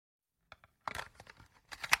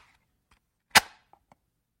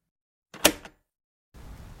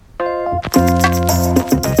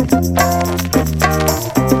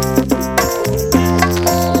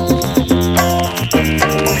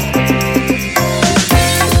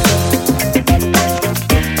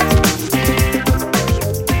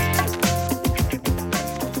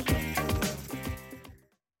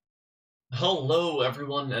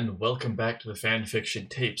everyone, and welcome back to the Fanfiction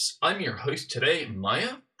Tapes. I'm your host today,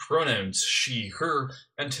 Maya, pronouns she, her,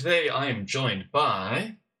 and today I am joined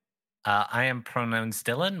by... I am pronouns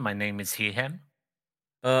Dylan, my name is he, him.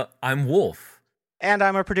 I'm Wolf. And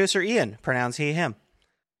I'm a producer, Ian, pronouns he, him.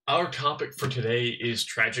 Our topic for today is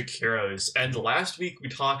tragic heroes, and last week we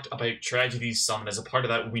talked about tragedies summoned. As a part of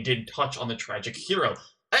that, we did touch on the tragic hero.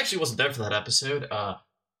 I actually wasn't there for that episode.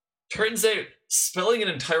 Turns out, spilling an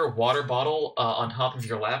entire water bottle on top of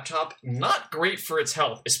your laptop, not great for its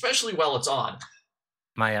health, especially while it's on.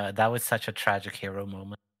 Maya, that was such a tragic hero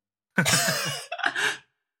moment.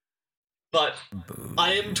 But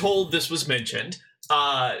I am told this was mentioned.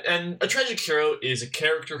 And a tragic hero is a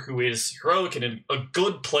character who is heroic and in a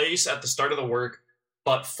good place at the start of the work,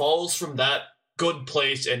 but falls from that good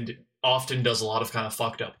place and often does a lot of kind of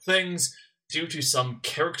fucked up things due to some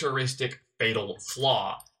characteristic fatal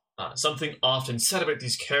flaw. Something often said about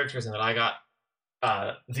these characters, and that I got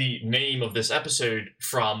the name of this episode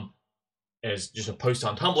from as just a post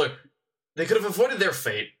on Tumblr. They could have avoided their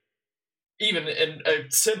fate, even in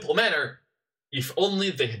a simple manner, if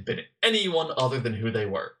only they had been anyone other than who they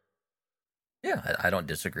were. Yeah, I don't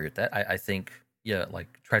disagree with that. I think,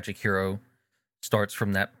 like, tragic hero starts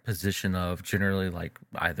from that position of generally, like,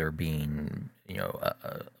 either being,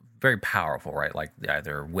 very powerful, right? Like,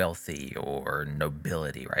 either wealthy or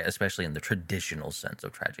nobility, right? Especially in the traditional sense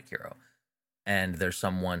of tragic hero. And there's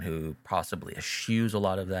someone who possibly eschews a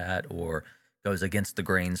lot of that or goes against the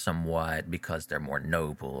grain somewhat because they're more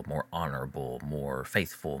noble, more honorable, more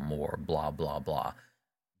faithful, more blah, blah, blah.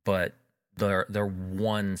 But their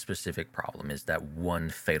one specific problem is that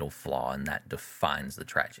one fatal flaw, and that defines the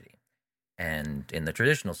tragedy. And in the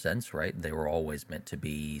traditional sense, right, they were always meant to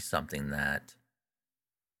be something that,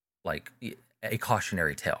 like, a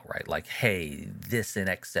cautionary tale, right? Like, hey, this in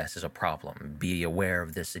excess is a problem. Be aware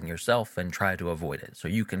of this in yourself and try to avoid it so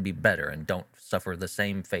you can be better and don't suffer the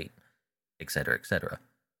same fate, etc., etc.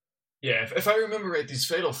 Yeah, if I remember right, these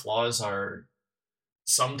fatal flaws are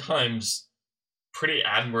sometimes pretty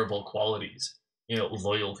admirable qualities.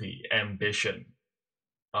 Loyalty, ambition.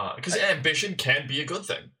 Because ambition can be a good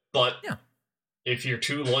thing, but if you're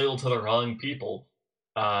too loyal to the wrong people,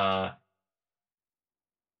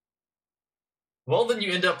 well, then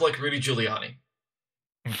you end up like Rudy Giuliani.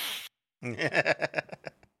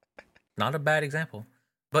 Not a bad example.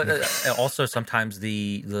 But also sometimes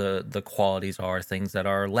the qualities are things that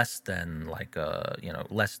are less than, like,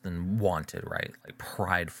 less than wanted, right? Like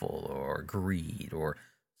prideful or greed or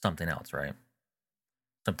something else, right?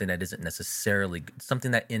 Something that isn't necessarily,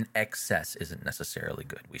 something that in excess isn't necessarily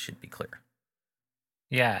good. We should be clear.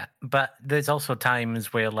 Yeah, but there's also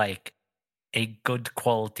times where, like, a good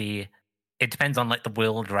quality, it depends on, like, the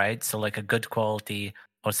world, right? So, like, a good quality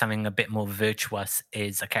or something a bit more virtuous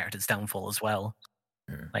is a character's downfall as well.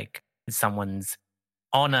 Like, someone's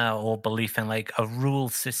honor or belief in, like, a rule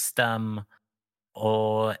system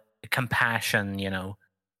or compassion,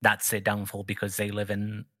 that's their downfall because they live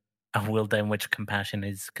in a world in which compassion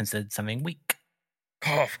is considered something weak.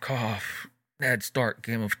 Cough, cough. Ned Stark,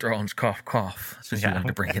 Game of Thrones, cough, cough. Since you wanted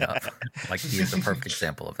to bring it up. Like, he is a perfect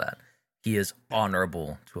example of that. He is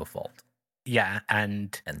honorable to a fault. Yeah,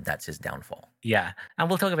 and that's his downfall. Yeah, and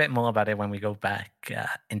we'll talk a bit more about it when we go back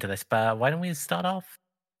into this. But why don't we start off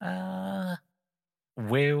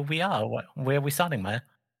where we are? Where are we starting, Maya?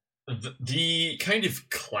 The kind of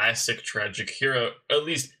classic tragic hero, at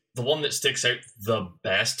least the one that sticks out the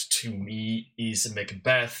best to me, is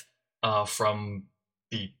Macbeth from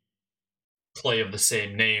the play of the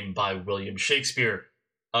same name by William Shakespeare.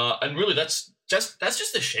 And really, that's just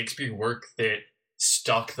the Shakespeare work that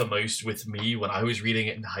stuck the most with me when I was reading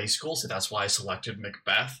it in high school, so that's why I selected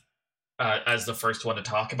Macbeth as the first one to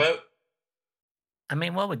talk about. I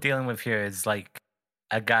mean, what we're dealing with here is, like,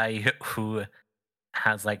 a guy who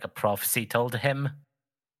has, like, a prophecy told to him,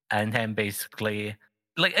 and then basically,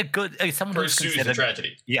 like, someone who's considered a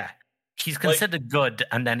tragedy. Yeah, he's considered good,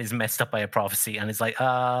 and then is messed up by a prophecy, and is like,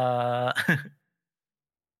 and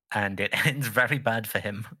it ends very bad for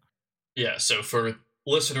him. Yeah, so for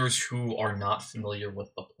listeners who are not familiar with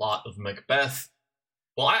the plot of Macbeth,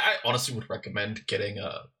 well, I honestly would recommend getting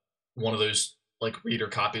one of those, like, reader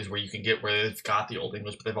copies where they've got the Old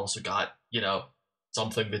English, but they've also got,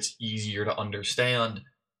 something that's easier to understand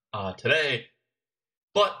today.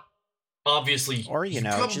 But obviously, or you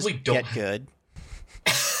probably just don't get good.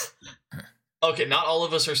 Okay, not all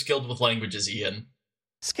of us are skilled with languages, Ian.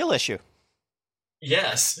 Skill issue.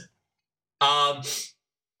 Yes.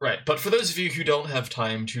 Right, but for those of you who don't have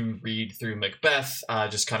time to read through Macbeth,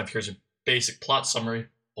 just kind of here's a basic plot summary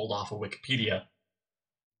pulled off of Wikipedia.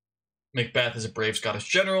 Macbeth is a brave Scottish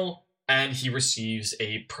general and he receives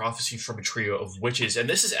a prophecy from a trio of witches. And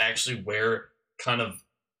this is actually where kind of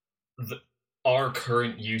our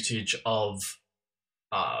current usage of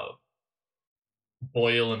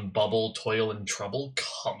boil and bubble, toil and trouble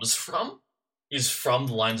comes from, is from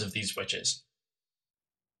the lines of these witches.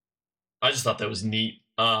 I just thought that was neat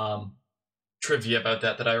trivia about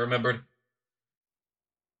that I remembered.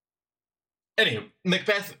 Anyway,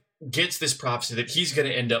 Macbeth gets this prophecy that he's going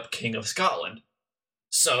to end up king of Scotland.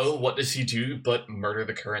 So what does he do but murder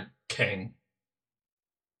the current king?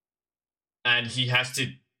 And he has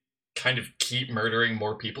to kind of keep murdering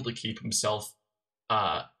more people to keep himself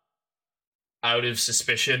out of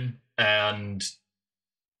suspicion. And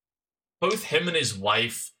both him and his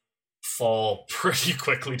wife fall pretty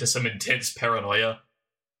quickly to some intense paranoia.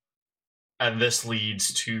 And this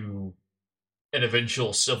leads to an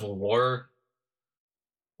eventual civil war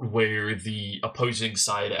where the opposing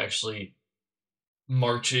side actually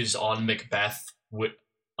marches on Macbeth with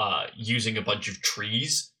using a bunch of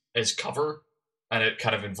trees as cover, and it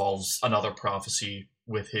kind of involves another prophecy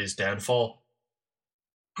with his downfall.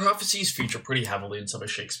 Prophecies feature pretty heavily in some of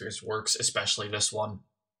Shakespeare's works, especially this one.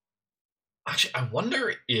 Actually, I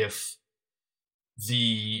wonder if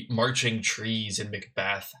the marching trees in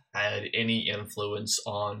Macbeth had any influence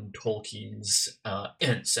on Tolkien's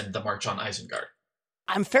Ents and the March on Isengard.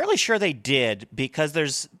 I'm fairly sure they did, because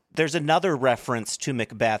there's another reference to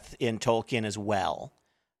Macbeth in Tolkien as well.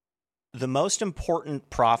 The most important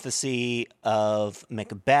prophecy of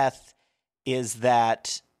Macbeth is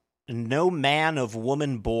that no man of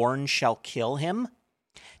woman born shall kill him.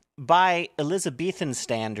 By Elizabethan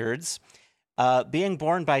standards, being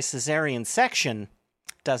born by caesarean section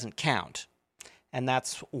doesn't count. And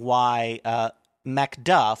that's why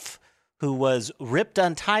Macduff, who was ripped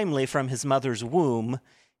untimely from his mother's womb,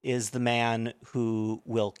 is the man who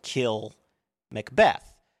will kill Macbeth.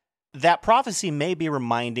 That prophecy may be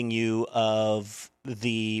reminding you of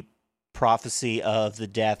the prophecy of the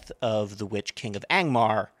death of the Witch King of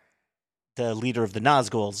Angmar, the leader of the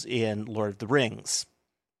Nazguls in Lord of the Rings.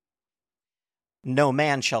 No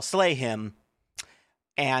man shall slay him,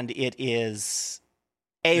 and it is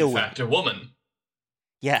Éowyn. In fact, a woman.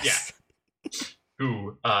 Yes. Yeah.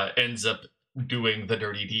 Who ends up doing the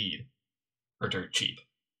dirty deed for dirt cheap.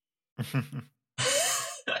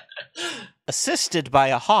 Assisted by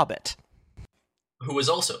a hobbit. Who is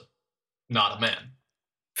also not a man.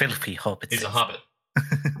 Filthy hobbit. He's a hobbit.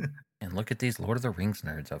 And look at these Lord of the Rings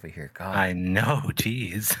nerds over here. God. I know,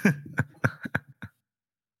 jeez.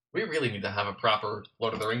 We really need to have a proper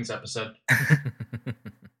Lord of the Rings episode.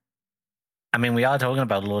 I mean, we are talking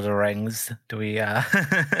about Lord of the Rings. Do we? Yeah,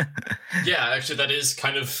 actually, that is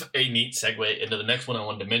kind of a neat segue into the next one I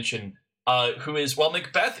wanted to mention. Who is, while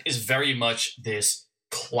Macbeth is very much this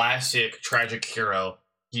classic tragic hero,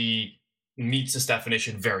 he meets this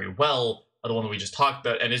definition very well, the one that we just talked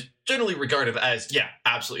about, and is generally regarded as, yeah,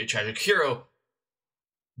 absolutely a tragic hero.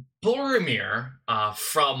 Boromir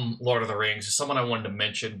from Lord of the Rings is someone I wanted to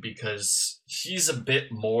mention because he's a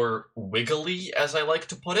bit more wiggly, as I like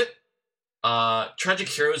to put it. Tragic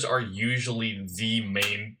heroes are usually the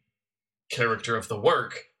main character of the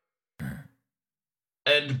work.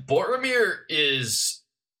 And Boromir is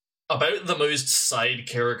about the most side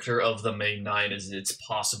character of the main nine as it's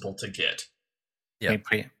possible to get. Yeah,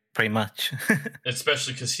 pretty much.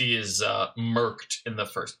 Especially because he is murked in the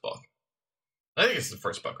first book. I think it's the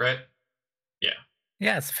first book, right? Yeah.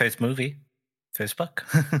 Yeah, it's the first movie. First book.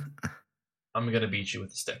 I'm gonna beat you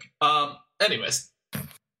with a stick. Anyways.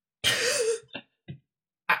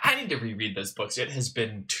 I need to reread those books. It has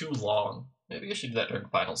been too long. Maybe I should do that during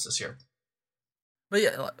finals this year. But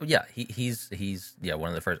yeah, he's one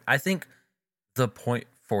of the first. I think the point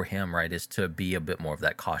for him, right, is to be a bit more of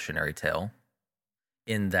that cautionary tale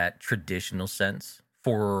in that traditional sense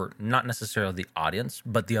for not necessarily the audience,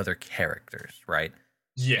 but the other characters, right?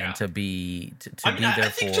 Yeah, and to be there I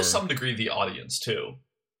think for to some degree the audience too.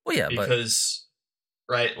 Well, yeah, because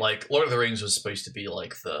right, like Lord of the Rings was supposed to be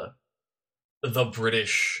like the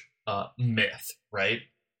British myth, right?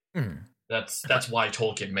 Mm. That's why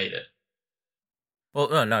Tolkien made it.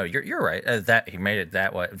 Well, no, you're right. That he made it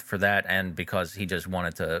that way for that, and because he just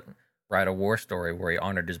wanted to write a war story where he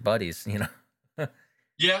honored his buddies, you know.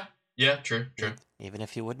 Yeah, true. Even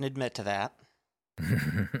if he wouldn't admit to that.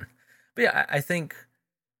 But yeah, I think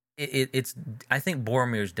it's. I think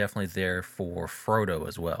Boromir is definitely there for Frodo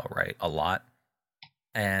as well, right? A lot,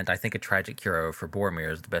 and I think a tragic hero for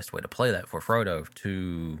Boromir is the best way to play that for Frodo,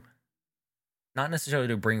 to not necessarily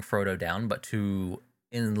to bring Frodo down, but to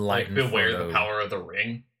enlighten beware Frodo. The power of the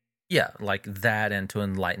ring. Yeah, like that, and to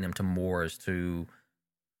enlighten him to more, is to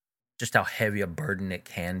just how heavy a burden it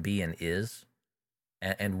can be and is,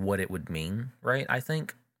 and what it would mean, right? I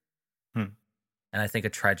think. And I think a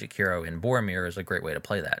tragic hero in Boromir is a great way to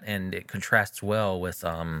play that. And it contrasts well with,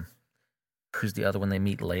 who's the other one they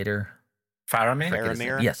meet later?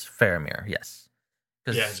 Faramir? Yes, Faramir, yes.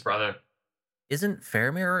 Yeah, his brother. Isn't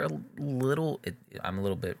Faramir a little... I'm a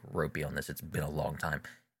little bit ropey on this. It's been a long time.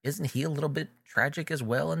 Isn't he a little bit tragic as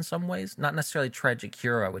well in some ways? Not necessarily tragic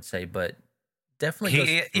hero, I would say, but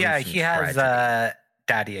definitely he has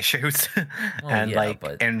daddy issues and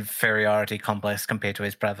inferiority complex compared to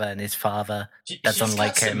his brother and his father. That's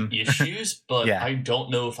unlike him. Issues, but I don't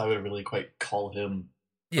know if I would really quite call him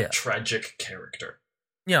a tragic character.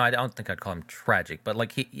 I don't think I'd call him tragic, but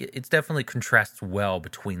like it's definitely contrasts well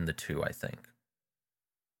between the two, I think.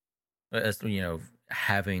 As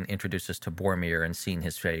having introduced us to Boromir and seeing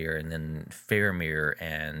his failure, and then Faramir,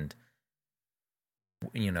 and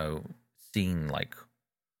seeing like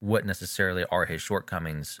what necessarily are his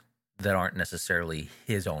shortcomings that aren't necessarily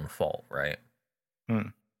his own fault, right?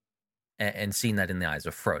 And seeing that in the eyes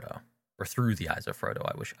of Frodo, or through the eyes of Frodo,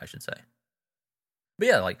 I should say. But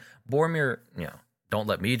yeah, like Boromir, don't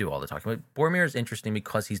let me do all the talking, but Boromir is interesting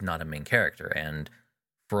because he's not a main character, and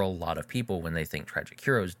for a lot of people, when they think tragic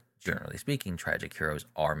heroes, generally speaking, tragic heroes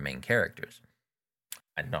are main characters.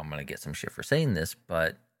 I know I'm going to get some shit for saying this,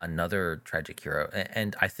 but another tragic hero,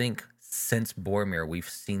 and I think since Boromir, we've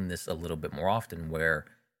seen this a little bit more often, where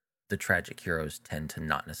the tragic heroes tend to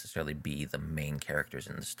not necessarily be the main characters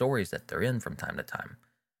in the stories that they're in from time to time.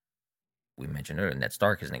 We mentioned earlier, Ned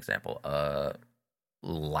Stark is an example.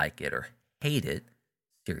 Like it or hate it,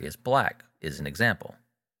 Sirius Black is an example.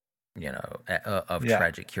 Of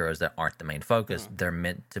tragic heroes that aren't the main focus. They're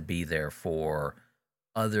meant to be there for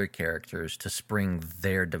other characters to spring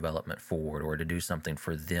their development forward, or to do something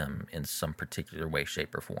for them in some particular way,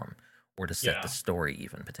 shape, or form, or to set the story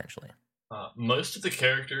even, potentially. Most of the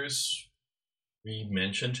characters we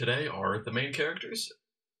mentioned today are the main characters.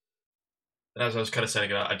 As I was kind of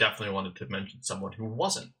saying, I definitely wanted to mention someone who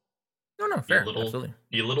wasn't. No, fair. Absolutely.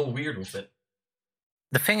 Be a little weird with it.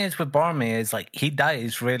 The thing is with Boromir is, like, he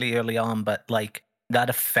dies really early on, but, like, that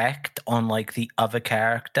effect on, like, the other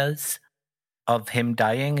characters of him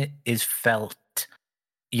dying is felt,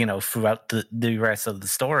 throughout the rest of the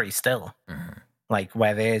story still. Mm-hmm. Like,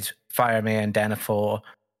 whether it's Faramir and Denethor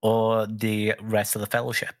or the rest of the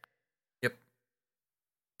Fellowship. Yep.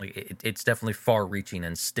 Like, it's definitely far-reaching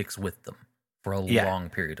and sticks with them for a long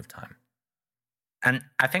period of time. And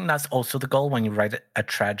I think that's also the goal when you write a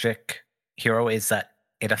tragic hero, is that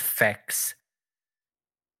it affects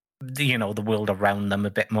the world around them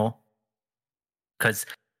a bit more. Because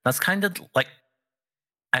that's kind of like,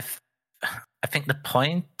 I think the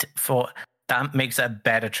point for that makes it a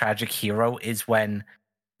better tragic hero is when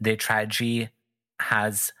the tragedy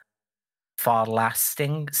has far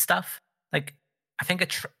lasting stuff. Like, I think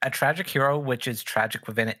a tragic hero which is tragic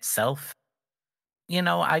within itself,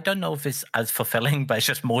 I don't know if it's as fulfilling, but it's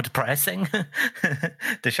just more depressing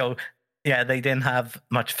to show, they didn't have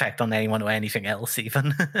much effect on anyone or anything else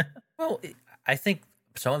even. Well, I think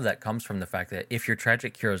some of that comes from the fact that if your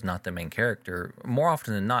tragic hero is not the main character, more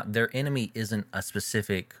often than not, their enemy isn't a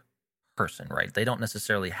specific person, right? They don't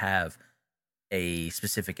necessarily have a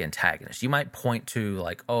specific antagonist. You might point to,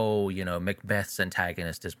 like, Macbeth's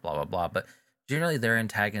antagonist is blah, blah, blah, but generally their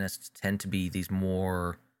antagonists tend to be these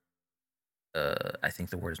more... I think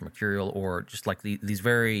the word is mercurial, or just like these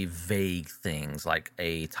very vague things, like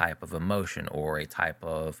a type of emotion or a type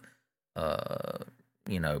of,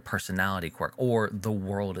 personality quirk, or the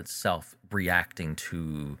world itself reacting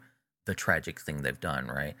to the tragic thing they've done,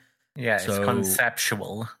 right? Yeah, it's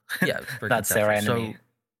conceptual. Yeah, that's conceptual. their enemy. So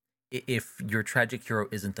if your tragic hero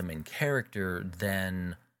isn't the main character,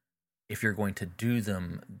 then if you're going to do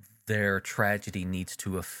them, their tragedy needs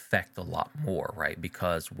to affect a lot more, right?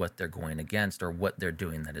 Because what they're going against, or what they're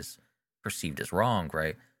doing that is perceived as wrong,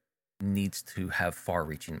 right, needs to have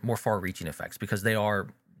more far-reaching effects, because they are,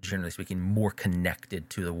 generally speaking, more connected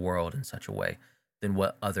to the world in such a way than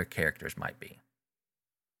what other characters might be.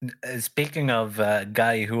 Speaking of a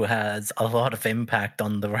guy who has a lot of impact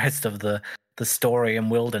on the rest of the story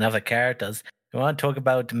and world and other characters, you want to talk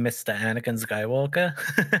about Mr. Anakin Skywalker?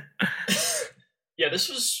 Yeah, this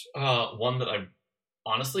was one that I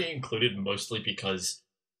honestly included mostly because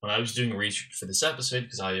when I was doing research for this episode,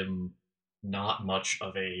 because I am not much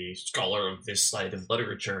of a scholar of this side of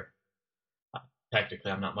literature.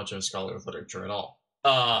 Technically, I'm not much of a scholar of literature at all.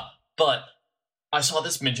 But I saw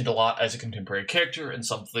this mentioned a lot as a contemporary character, and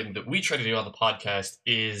something that we try to do on the podcast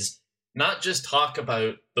is not just talk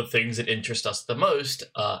about the things that interest us the most,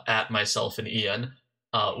 at myself and Ian,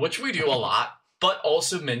 which we do a lot, but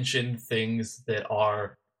also mention things that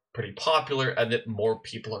are pretty popular and that more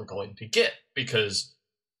people are going to get, because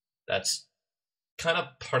that's kind of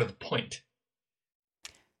part of the point.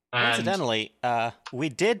 And incidentally, we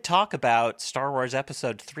did talk about Star Wars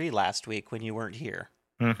Episode 3 last week when you weren't here.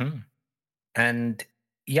 Mm-hmm. And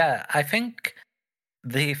yeah, I think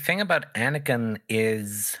the thing about Anakin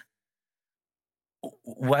is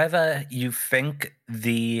whether you think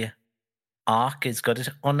the arc is good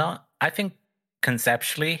or not, I think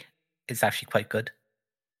conceptually it's actually quite good.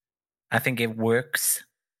 I think it works.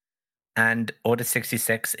 And Order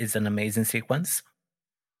 66 is an amazing sequence.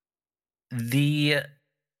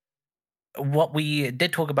 What we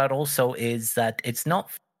did talk about also is that it's not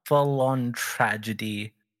full-on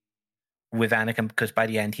tragedy with Anakin, because by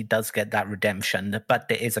the end he does get that redemption, but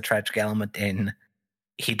there is a tragic element in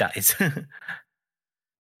he dies.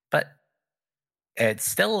 But it's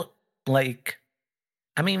still like,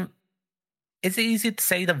 I mean, is it easy to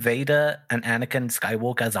say that Vader and Anakin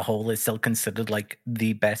Skywalker as a whole is still considered like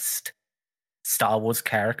the best Star Wars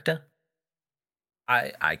character?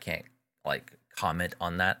 I can't like comment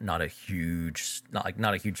on that. Not a huge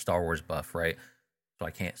Star Wars buff, right? So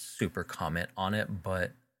I can't super comment on it,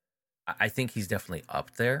 but I think he's definitely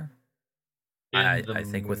up there. I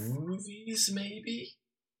think with movies, maybe.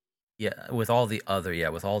 Yeah, with all the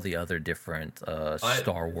other different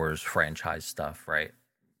Star Wars franchise stuff, right?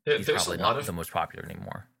 He's probably not the most popular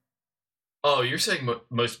anymore. Oh, you're saying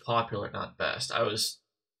most popular, not best.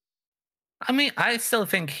 I mean, I still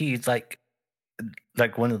think he's like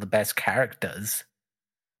one of the best characters.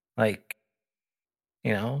 Like,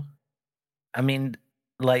 you know, I mean,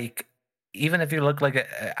 like, even if you look like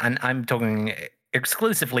and I'm talking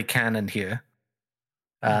exclusively canon here.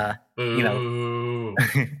 You know,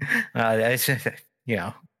 it's just, you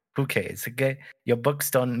know, who cares? Okay, your books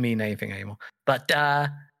don't mean anything anymore. But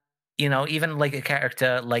you know, even like a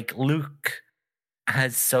character like Luke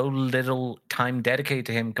has so little time dedicated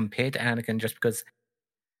to him compared to Anakin, just because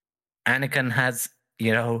Anakin has,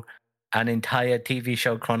 you know, an entire TV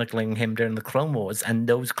show chronicling him during the Clone Wars, and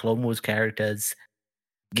those Clone Wars characters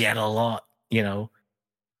get a lot, you know,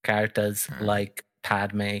 characters like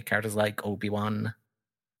Padme, characters like Obi-Wan,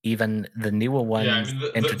 even the newer ones. Yeah,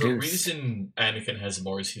 I mean, the reason Anakin has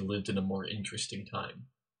more is he lived in a more interesting time.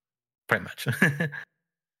 Pretty much.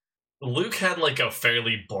 Luke had like a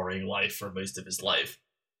fairly boring life for most of his life.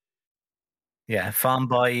 Yeah, farm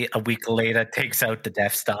boy a week later takes out the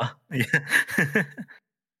Death Star.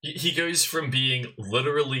 He goes from being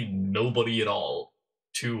literally nobody at all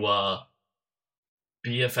to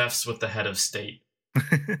BFFs with the head of state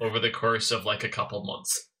over the course of like a couple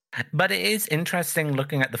months. But it is interesting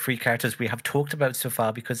looking at the three characters we have talked about so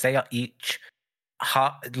far, because they are each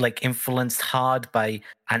influenced hard by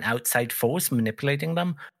an outside force manipulating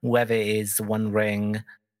them, whether it is One Ring,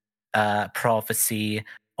 prophecy,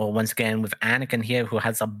 or once again with Anakin here, who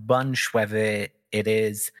has a bunch, whether it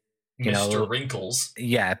is Mr. Wrinkles,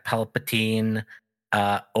 yeah, Palpatine,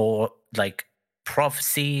 or like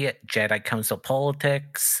prophecy, Jedi Council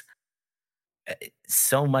politics,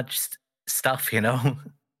 so much stuff, you know.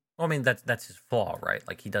 Well, I mean, that's his flaw, right?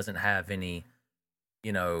 Like, he doesn't have any,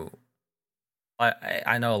 you know.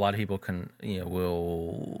 I know a lot of people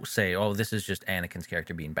will say, oh, this is just Anakin's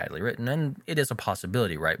character being badly written, and it is a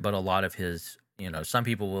possibility, right? But a lot of his, some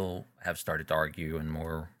people will have started to argue in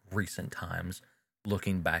more recent times,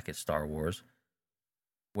 looking back at Star Wars,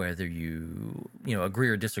 whether you agree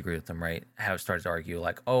or disagree with them, right? Have started to argue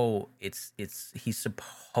like, oh, he's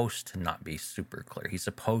supposed to not be super clear. He's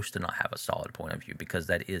supposed to not have a solid point of view because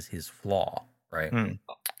that is his flaw, right?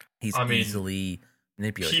 He's easily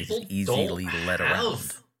manipulated. He's easily led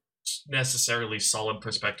around. Necessarily solid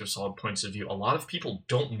perspective, solid points of view. A lot of people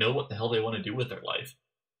don't know what the hell they want to do with their life.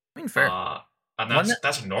 I mean, fair. And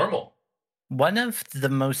that's normal. One of the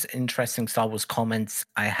most interesting Star Wars comments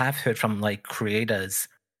I have heard from like creators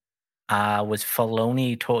was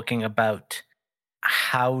Filoni talking about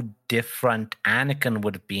how different Anakin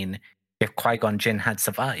would have been if Qui-Gon Jinn had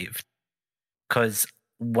survived. Because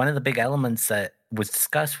one of the big elements that was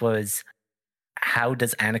discussed was, how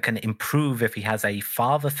does Anakin improve if he has a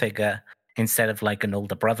father figure instead of like an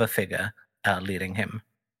older brother figure leading him?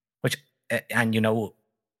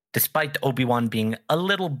 Despite Obi-Wan being a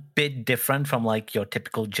little bit different from like your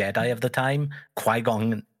typical Jedi of the time,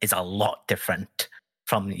 Qui-Gon is a lot different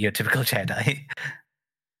from your typical Jedi.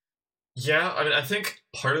 Yeah, I mean, I think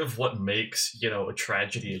part of what makes, a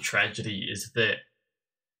tragedy is that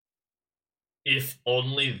if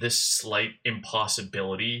only this slight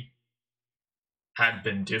impossibility had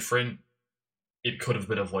been different, it could have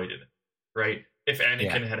been avoided, right? If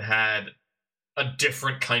Anakin had a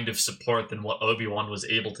different kind of support than what Obi-Wan was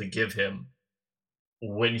able to give him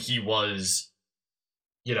when he was,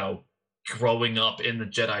 growing up in the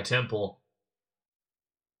Jedi Temple,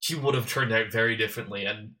 he would have turned out very differently,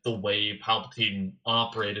 and the way Palpatine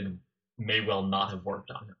operated may well not have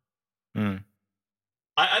worked on him. Mm.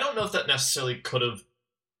 I don't know if that necessarily could have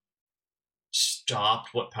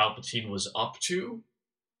stopped what Palpatine was up to.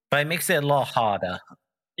 But it makes it a lot harder.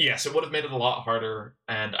 Yes, it would have made it a lot harder,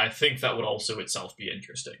 and I think that would also itself be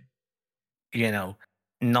interesting.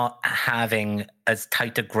 Not having as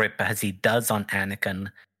tight a grip as he does on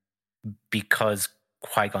Anakin because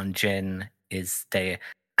Qui-Gon Jinn is there.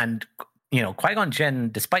 And, Qui-Gon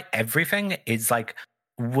Jinn, despite everything, is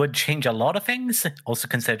would change a lot of things. Also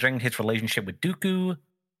considering his relationship with Dooku,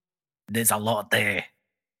 there's a lot there.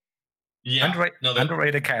 Yeah.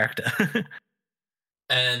 Underrated character.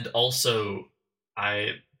 And also,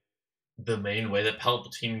 the main way that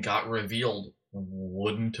Palpatine got revealed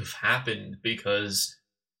wouldn't have happened because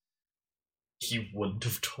he wouldn't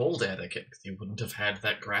have told Anakin. He wouldn't have had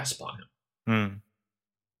that grasp on him.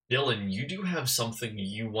 Dylan, you do have something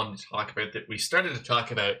you want to talk about that we started to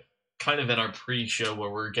talk about kind of in our pre-show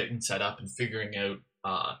where we're getting set up and figuring out,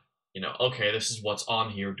 okay, this is what's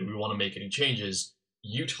on here. Do we want to make any changes?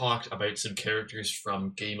 You talked about some characters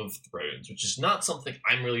from Game of Thrones, which is not something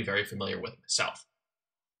I'm really very familiar with myself.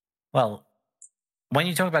 Well, when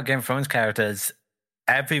you talk about Game of Thrones characters,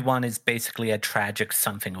 everyone is basically a tragic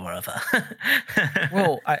something or other.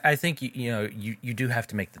 Well, I think you do have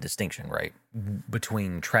to make the distinction, right,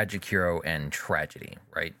 between tragic hero and tragedy,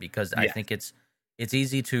 right? Because I think it's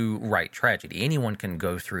easy to write tragedy. Anyone can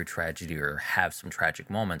go through tragedy or have some tragic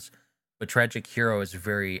moments. But tragic hero is a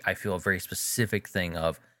very specific thing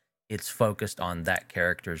of it's focused on that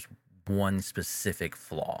character's one specific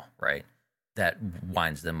flaw, right? That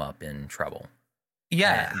winds them up in trouble.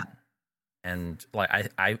 Yeah. And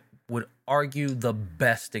I would argue the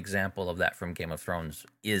best example of that from Game of Thrones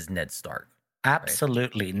is Ned Stark.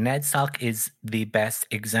 Absolutely. Right? Ned Stark is the best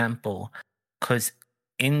example because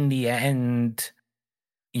in the end,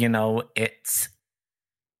 he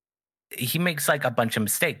makes a bunch of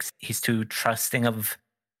mistakes. He's too trusting of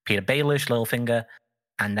Peter Baelish, Littlefinger,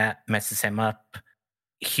 and that messes him up.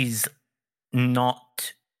 He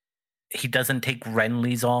doesn't take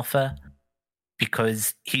Renly's offer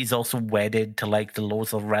because he's also wedded to the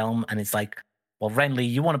Lords of the Realm, and it's well, Renly,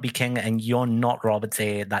 you want to be king and you're not Robert's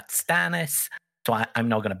heir, that's Stannis, so I'm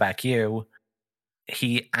not going to back you.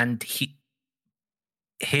 His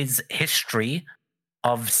history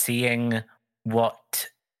of seeing what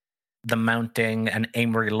the Mounting and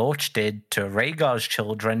Amory Lorch did to Rhaegar's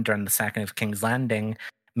children during the sacking of King's Landing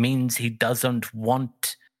means he doesn't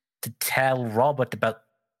want to tell Robert about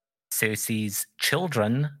Cersei's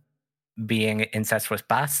children being incestuous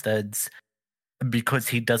bastards because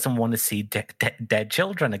he doesn't want to see dead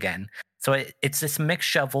children again. So it's this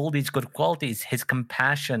mixture of all these good qualities, his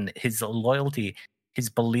compassion, his loyalty, his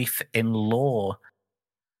belief in law,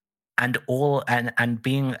 and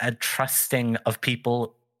being a trusting of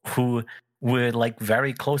people who were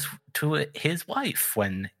very close to his wife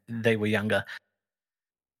when they were younger.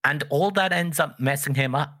 And all that ends up messing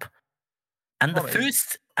him up. And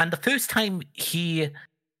the first time his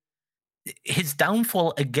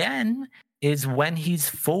downfall again is when he's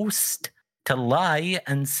forced to lie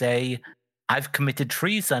and say, I've committed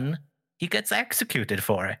treason. He gets executed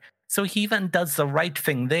for it. So he even does the right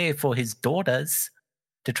thing there for his daughters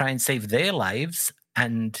to try and save their lives,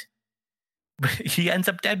 and he ends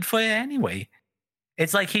up dead for it anyway.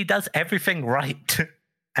 It's he does everything right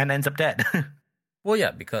and ends up dead. Well,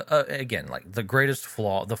 yeah, because again, the greatest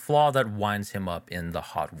flaw, the flaw that winds him up in the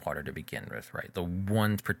hot water to begin with, right? The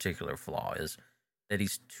one particular flaw is that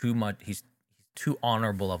he's too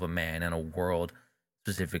honorable of a man in a world,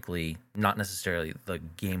 specifically, not necessarily the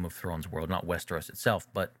Game of Thrones world, not Westeros itself,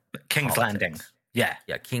 but King's Landing. Yeah,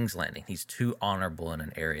 King's Landing. He's too honorable in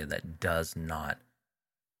an area that does not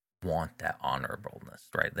want that honorableness,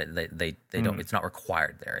 right? They don't. It's not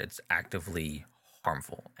required there. It's actively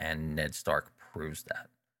harmful, and Ned Stark proves that.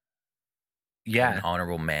 Yeah, an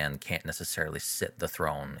honorable man can't necessarily sit the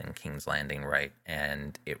throne in King's Landing, right?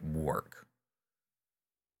 And it work.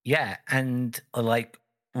 Yeah, and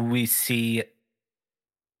we see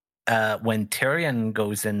when Tyrion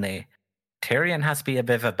goes in there, Tyrion has to be a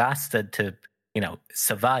bit of a bastard to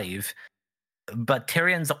survive. But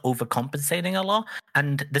Tyrion's overcompensating a lot.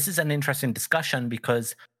 And this is an interesting discussion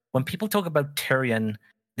because when people talk about Tyrion,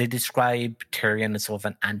 they describe Tyrion as sort of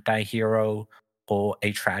an anti-hero or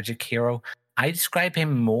a tragic hero. I describe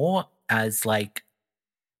him more as a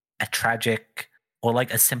tragic or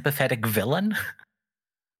a sympathetic villain.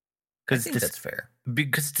 I think that's fair.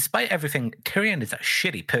 Because despite everything, Tyrion is a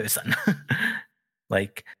shitty person.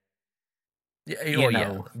 Like,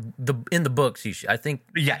 yeah. In the books, I think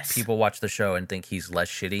yes, people watch the show and think he's less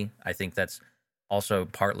shitty. I think that's also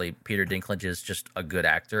partly Peter Dinklage is just a good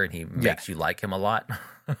actor and he makes you like him a lot.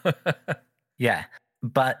 Yeah,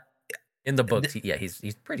 but in the books,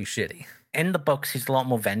 he's pretty shitty. In the books, he's a lot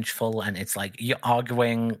more vengeful, and it's like you're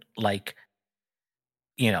arguing, like,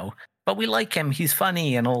 but we like him. He's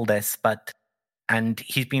funny and all this, and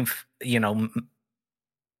he's been,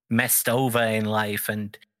 messed over in life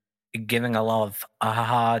and giving a lot of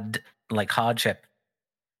hardship.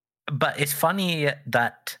 But it's funny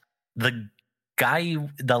that the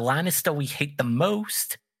Lannister we hate the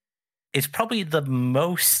most is probably the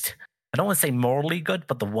most, I don't want to say morally good,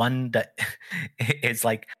 but the one that is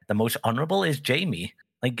like the most honorable is Jaime.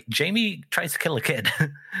 Like, Jaime tries to kill a kid.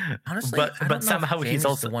 Honestly, but somehow he's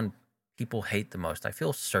also the one people hate the most. I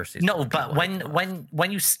feel Cersei's no, but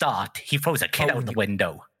when you start, he throws a kid out the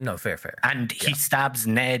window. No, fair. And he stabs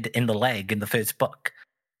Ned in the leg in the first book.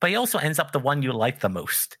 But he also ends up the one you like the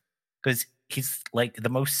most because he's like the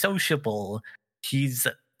most sociable. He's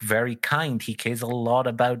very kind. He cares a lot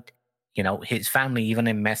about, his family, even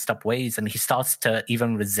in messed up ways. And he starts to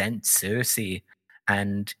even resent Cersei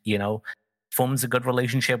and, forms a good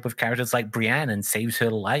relationship with characters like Brienne and saves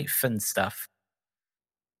her life and stuff.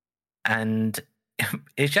 And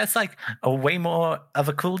it's just like a way more of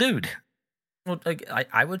a cool dude. Well, like,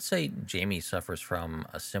 I would say Jaime suffers from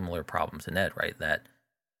a similar problem to Ned, right? That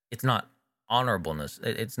it's not honorableness.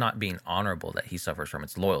 It's not being honorable that he suffers from.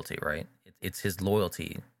 It's loyalty, right? It's his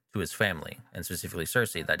loyalty to his family, and specifically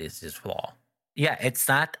Cersei, that is his flaw. Yeah, it's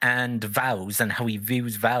that and vows and how he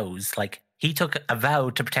views vows. Like, he took a vow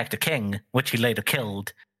to protect a king, which he later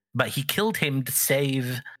killed, but he killed him to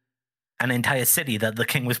save an entire city that the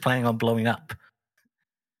king was planning on blowing up.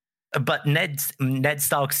 But Ned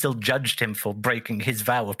Stark still judged him for breaking his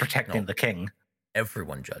vow of protecting the king.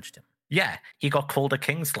 Everyone judged him. Yeah, he got called a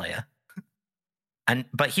Kingslayer.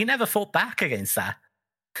 But he never fought back against that.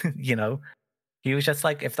 He was just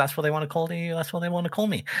like, if that's what they want to call me, that's what they want to call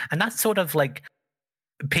me. And that sort of like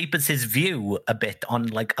papers his view a bit on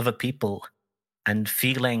like other people and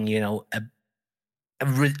feeling,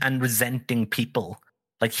 and resenting people.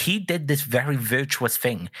 Like, he did this very virtuous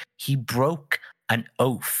thing. He broke an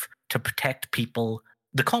oath to protect people,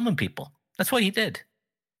 the common people. That's what he did.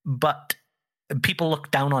 But people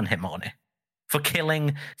looked down on him on it for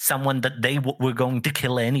killing someone that they were going to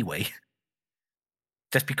kill anyway.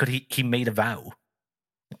 Just because he made a vow.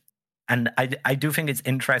 And I do think it's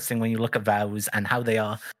interesting when you look at vows and how they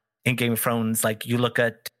are in Game of Thrones. Like, you look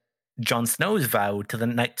at Jon Snow's vow to the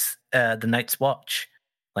Night's Watch.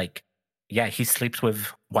 Like, yeah, he sleeps with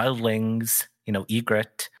wildlings,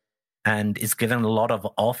 Ygritte, and is given a lot of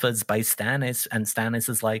offers by Stannis. And Stannis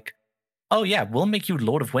is like, oh yeah, we'll make you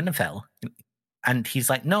Lord of Winterfell. And he's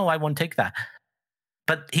like, no, I won't take that.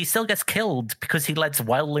 But he still gets killed because he lets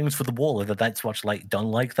wildlings for the wall. The Night's Watch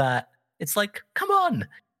don't like that. It's like, come on.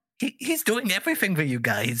 He's doing everything for you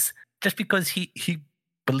guys just because he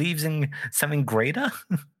believes in something greater.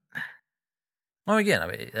 Well, again, I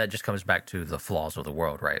mean, that just comes back to the flaws of the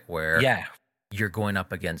world, right? Where you're going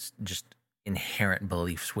up against just inherent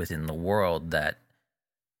beliefs within the world that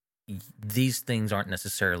these things aren't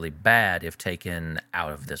necessarily bad if taken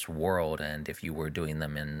out of this world, and if you were doing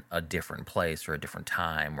them in a different place or a different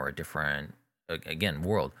time or a different, again,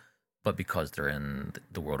 world. But because they're in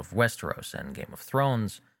the world of Westeros and Game of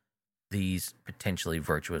Thrones, these potentially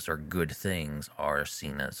virtuous or good things are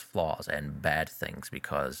seen as flaws and bad things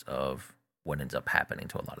because of what ends up happening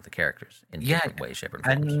to a lot of the characters in different ways, shape, and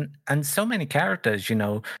forms. And so many characters,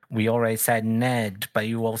 we already said Ned, but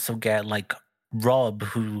you also get like Robb,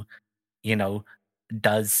 who,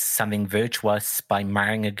 does something virtuous by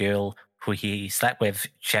marrying a girl who he slept with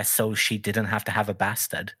just so she didn't have to have a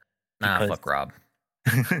bastard. Fuck Robb.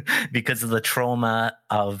 Because of the trauma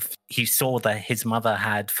he saw that his mother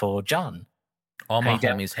had for Jon. All my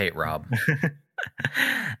homies hate Robb.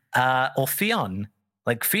 Or Theon.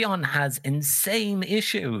 Like, Theon has insane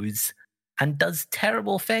issues and does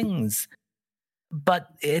terrible things. But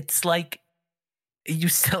it's like, you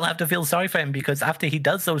still have to feel sorry for him because after he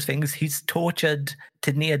does those things, he's tortured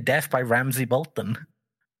to near death by Ramsay Bolton.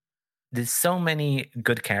 There's so many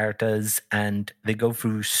good characters and they go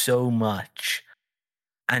through so much.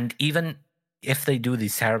 And even if they do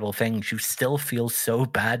these terrible things, you still feel so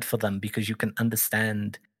bad for them because you can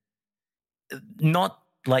understand. Not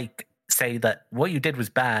like say that what you did was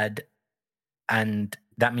bad and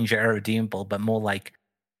that means you're irredeemable, but more like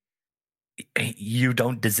you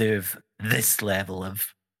don't deserve this level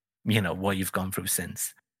of, what you've gone through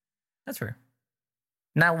since. That's fair.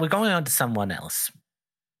 Now we're going on to someone else.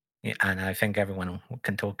 Yeah, and I think everyone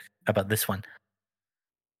can talk about this one.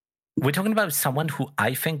 We're talking about someone who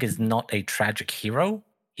I think is not a tragic hero.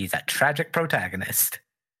 He's a tragic protagonist.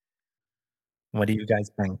 What do you guys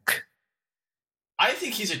think? I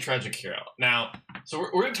think he's a tragic hero. Now, so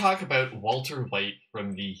we're going to talk about Walter White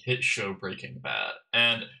from the hit show Breaking Bad.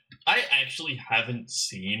 And I actually haven't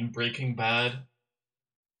seen Breaking Bad.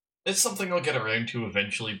 It's something I'll get around to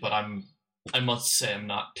eventually, but I must say I'm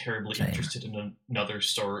not terribly interested in another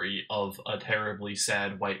story of a terribly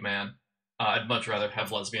sad white man. I'd much rather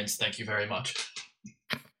have lesbians, thank you very much.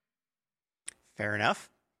 Fair enough.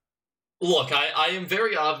 Look, I am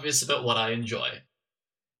very obvious about what I enjoy.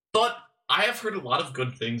 But I have heard a lot of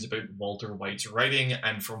good things about Walter White's writing,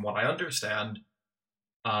 and from what I understand,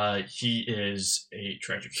 he is a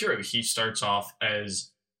tragic hero. He starts off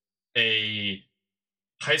as a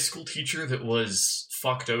high school teacher that was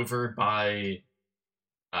fucked over by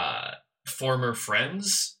former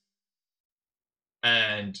friends,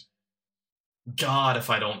 and God,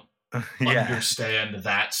 if I don't understand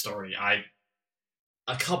that story.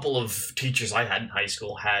 A couple of teachers I had in high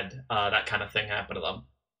school had that kind of thing happen to them.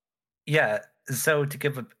 Yeah, so to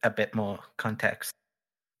give a bit more context,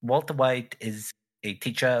 Walter White is a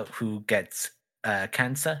teacher who gets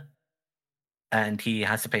cancer, and he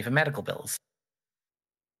has to pay for medical bills.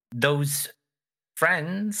 Those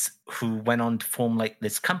friends who went on to form like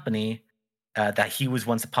this company that he was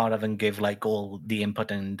once a part of and gave like all the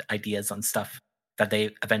input and ideas on stuff that they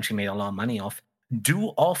eventually made a lot of money off, do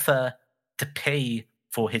offer to pay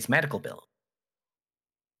for his medical bill.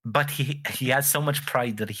 But he has so much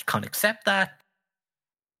pride that he can't accept that.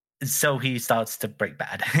 So he starts to break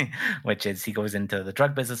bad, which is he goes into the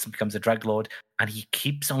drug business and becomes a drug lord, and he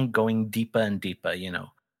keeps on going deeper and deeper,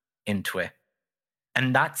 into it.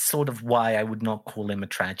 And that's sort of why I would not call him a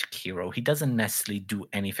tragic hero. He doesn't necessarily do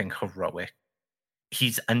anything heroic.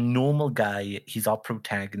 He's a normal guy. He's our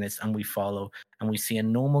protagonist, and we follow, and we see a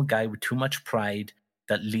normal guy with too much pride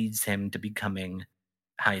that leads him to becoming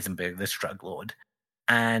Heisenberg, this drug lord.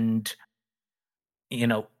 And,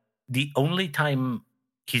 the only time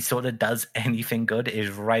he sort of does anything good is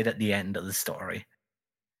right at the end of the story.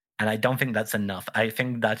 And I don't think that's enough. I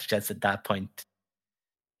think that's just at that point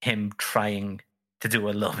him trying to do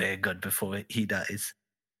a little bit of good before he dies.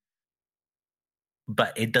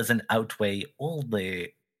 But it doesn't outweigh all the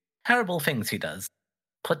terrible things he does.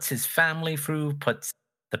 Puts his family through, puts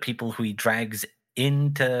the people who he drags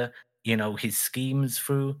into, his schemes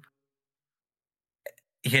through.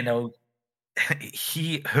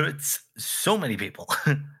 He hurts so many people.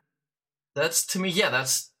 That's, to me,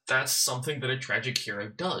 that's something that a tragic hero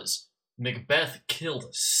does. Macbeth killed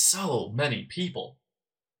so many people.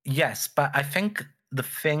 Yes, but I think the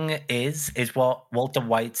thing is what Walter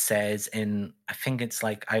White says in, I think it's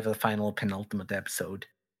like either the final or penultimate episode.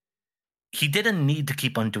 He didn't need to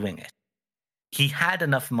keep on doing it. He had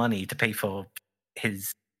enough money to pay for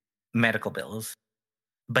his medical bills,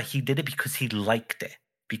 but he did it because he liked it,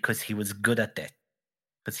 because he was good at it,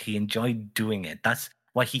 because he enjoyed doing it. That's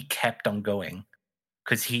why he kept on going,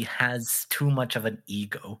 because he has too much of an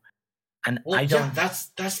ego. And that's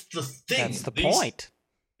the thing. That's the point.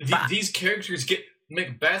 These characters get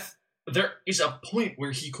Macbeth. There is a point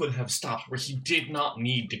where he could have stopped, where he did not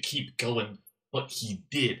need to keep going, but he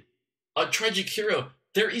did. A tragic hero,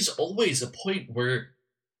 there is always a point where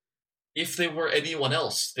if they were anyone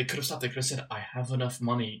else, they could have stopped. They could have said, I have enough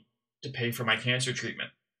money to pay for my cancer treatment.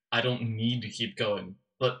 I don't need to keep going.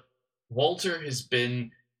 But Walter has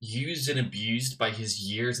been used and abused by his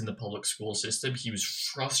years in the public school system. He was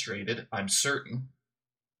frustrated, I'm certain.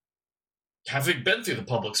 Having been through the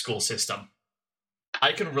public school system,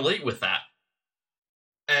 I can relate with that.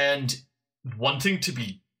 And wanting to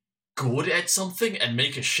be good at something and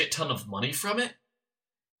make a shit ton of money from it,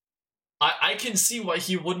 I can see why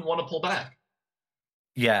he wouldn't want to pull back.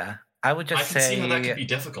 Yeah, I would just say... I can see how that could be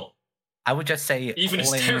difficult. I would just say... Even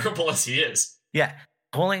as terrible as he is. Yeah,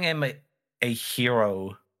 calling him a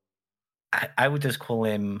hero, I would just call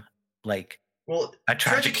him, a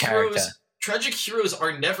tragic character. Tragic heroes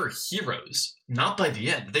are never heroes. Not by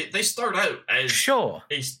the end. They start out as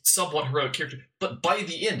a somewhat heroic character, but by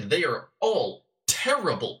the end, they are all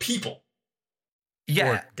terrible people.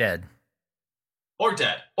 Yeah. Or dead. Or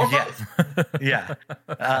dead. Or both. Yeah.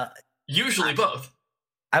 Usually both.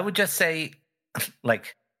 I would just say,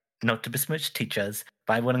 not to besmirch teachers,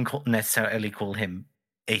 but I wouldn't necessarily call him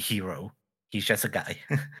a hero. He's just a guy.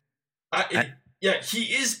 Yeah, he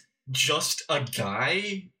is just a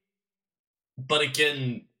guy, but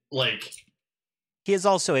again, he is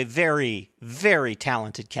also a very, very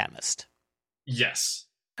talented chemist. Yes.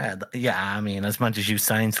 Yeah, I mean, as much as you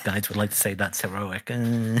science guys would like to say that's heroic.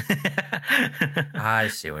 I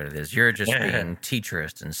see what it is. You're just being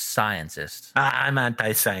teacherist and scientist. I'm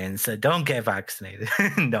anti-science. Don't get vaccinated.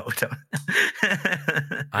 No, don't.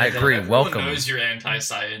 I agree. Everyone Welcome. knows you're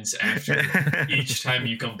anti-science after each time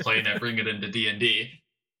you complain I bring it into D&D.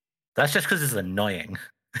 That's just because it's annoying.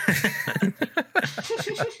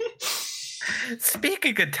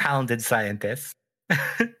 Speaking of talented scientists,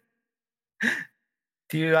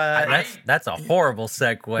 do you? That's a horrible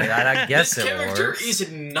segue. I guess this it character works.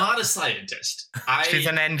 is not a scientist. She's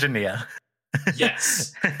an engineer.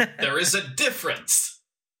 Yes, there is a difference.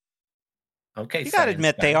 Okay, You gotta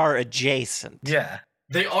admit, they are adjacent. Yeah.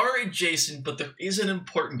 They are adjacent, but there is an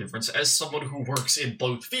important difference. As someone who works in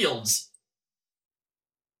both fields,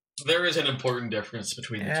 there is an important difference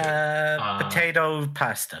between the two. Potato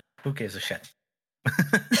pasta. Who gives a shit?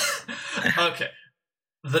 Okay.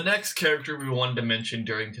 The next character we wanted to mention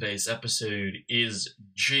during today's episode is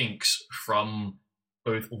Jinx from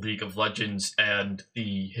both League of Legends and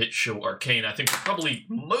the hit show Arcane. I think we're probably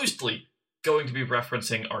mostly going to be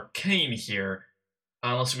referencing Arcane here,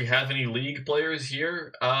 unless we have any League players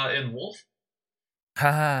here in Wolf.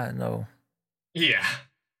 Haha, no. Yeah.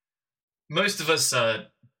 Most of us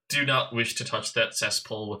do not wish to touch that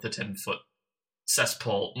cesspool with a 10-foot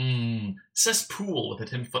cesspool. Cesspool with a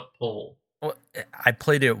 10-foot pole. Well, I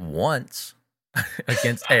played it once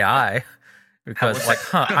against AI because,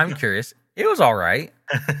 I'm curious. It was all right.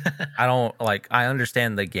 I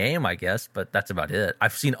understand the game, I guess, but that's about it.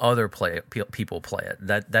 I've seen other people play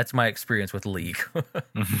it. That's my experience with League.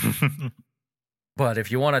 But if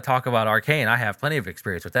you want to talk about Arcane, I have plenty of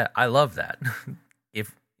experience with that. I love that.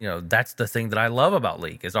 If that's the thing that I love about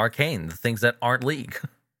League is Arcane, the things that aren't League.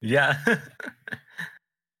 Yeah.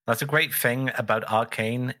 That's a great thing about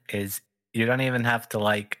Arcane is you don't even have to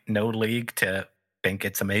know League to think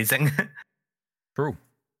it's amazing. True.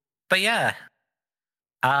 But yeah,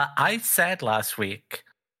 I said last week,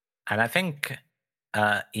 and I think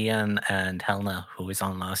Ian and Helena, who was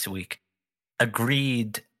on last week,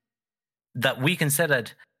 agreed that we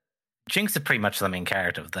considered Jinx is pretty much the main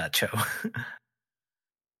character of that show.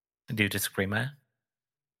 Do you disagree, Maya?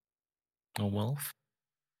 Or Wolf?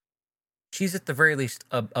 She's at the very least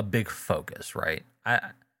a big focus, right?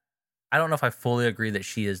 I don't know if I fully agree that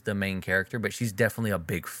she is the main character, but she's definitely a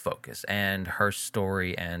big focus. And her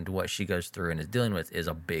story and what she goes through and is dealing with is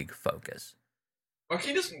a big focus.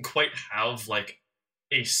 Arcane doesn't quite have,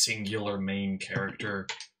 a singular main character.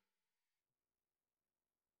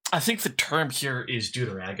 I think the term here is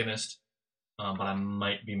deuteragonist, but I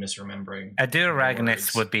might be misremembering. A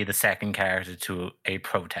deuteragonist would be the second character to a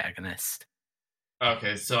protagonist.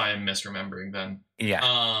 Okay, so I am misremembering then.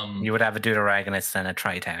 Yeah. You would have a deuteragonist and a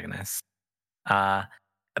tritagonist. But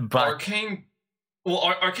Arcane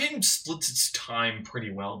splits its time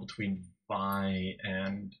pretty well between Vi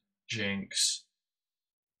and Jinx.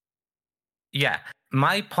 Yeah.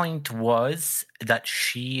 My point was that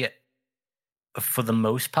she, for the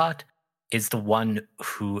most part, is the one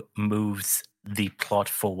who moves the plot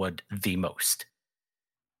forward the most.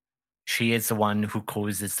 She is the one who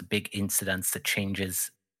causes the big incidents that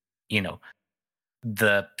changes,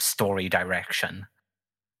 the story direction.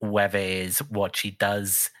 Whether it's what she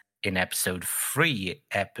does in episode 3,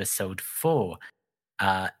 episode 4,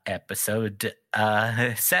 episode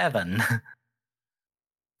 7,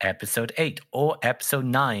 episode 8, or episode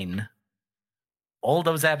 9. All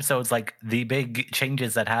those episodes, the big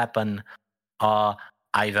changes that happen are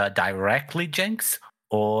either directly Jinx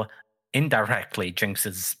or indirectly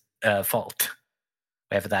Jinx's fault.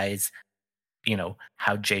 Whether that is,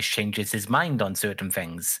 how Jace changes his mind on certain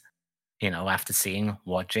things, after seeing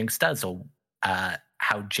what Jinx does, or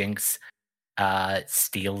how Jinx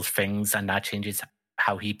steals things and that changes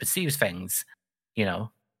how he perceives things,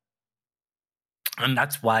 And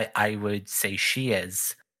that's why I would say she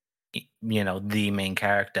is, the main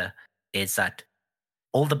character, is that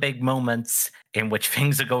all the big moments in which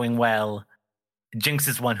things are going well, Jinx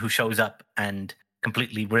is one who shows up and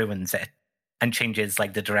completely ruins it and changes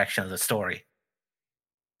the direction of the story.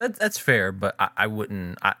 That's fair, but I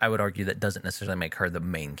wouldn't. I would argue that doesn't necessarily make her the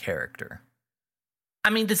main character. I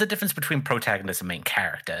mean, there's a difference between protagonist and main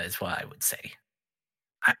character, is what I would say.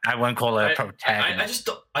 I won't call her a protagonist.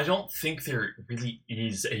 I don't think there really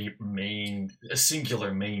is a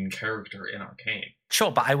singular main character in Arcane.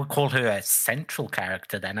 Sure, but I would call her a central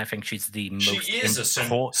character. Then I think she's the most. She is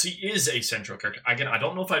a central character. Again, I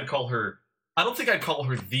don't know if I'd call her. I don't think I'd call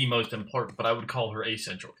her the most important, but I would call her a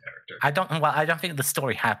central character. I don't think the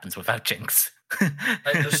story happens without Jinx.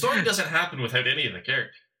 The story doesn't happen without any of the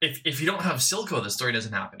characters. If you don't have Silco, the story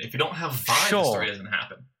doesn't happen. If you don't have Vi, the story doesn't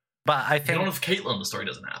happen. But I You think don't know if Caitlyn, the story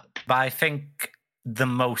doesn't happen. But I think the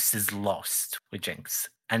most is lost with Jinx,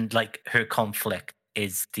 and like her conflict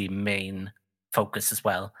is the main focus as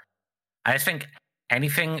well. I think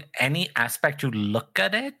any aspect you look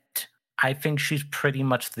at it, I think she's pretty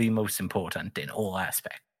much the most important in all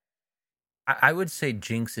aspects. I would say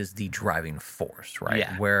Jinx is the driving force, right?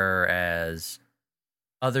 Yeah. Whereas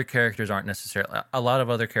other characters aren't necessarily. A lot of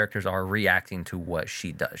other characters are reacting to what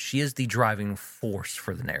she does. She is the driving force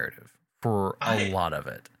for the narrative for a lot of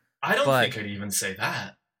it. I don't think I'd even say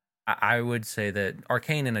that. I would say that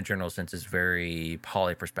Arcane, in a general sense, is very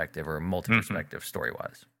poly-perspective or multi-perspective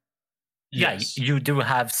story-wise. Yes. Yeah, you do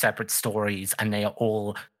have separate stories, and they are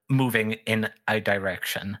all moving in a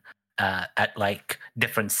direction at like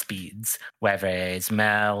different speeds. Whether it's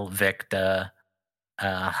Mel, Victor,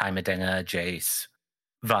 Heimerdinger, Jace,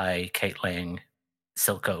 Vi, Caitlyn,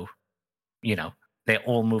 Silco, they're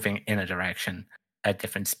all moving in a direction at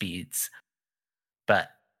different speeds. But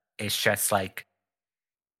it's just like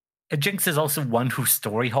Jinx is also one who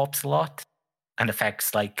story hops a lot and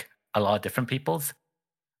affects like a lot of different people's.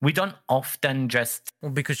 We don't often just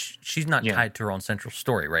because she's not tied to her own central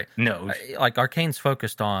story, right? No, like Arcane's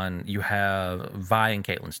focused on you have Vi and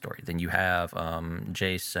Caitlyn's story, then you have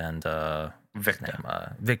Jace and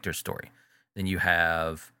Victor's story, then you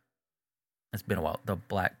have. It's been a while. The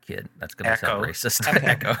black kid. That's going to sound racist.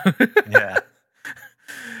 Echo. Yeah.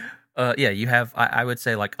 You have. I would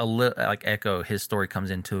say like like Echo. His story comes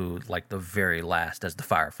into like the very last as the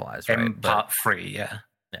Fireflies, right? In part 3, yeah.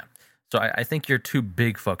 Yeah. So I think your two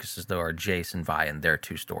big focuses though are Jace and Vi and their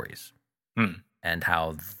two stories, and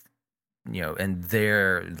how and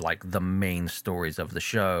they're like the main stories of the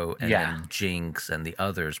show, and then Jinx and the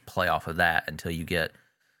others play off of that until you get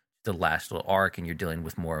the last little arc, and you're dealing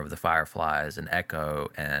with more of the Fireflies and Echo,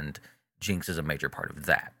 and Jinx is a major part of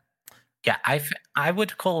that. Yeah, I would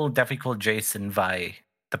definitely call Jace and Vi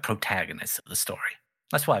the protagonists of the story.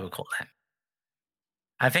 That's what I would call them.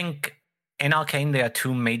 I think in Arcane there are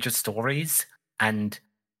two major stories, and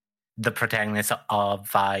the protagonists are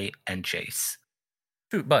Vi and Jace.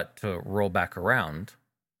 But to roll back around,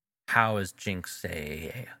 how is Jinx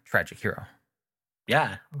a tragic hero?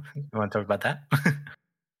 Yeah, you want to talk about that?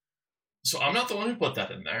 So I'm not the one who put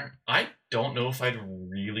that in there. I don't know if I'd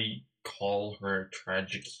really call her a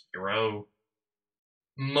tragic hero,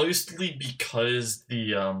 mostly because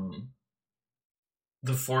the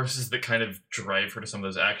forces that kind of drive her to some of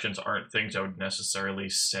those actions aren't things I would necessarily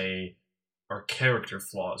say are character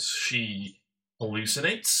flaws. She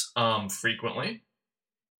hallucinates frequently,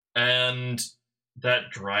 and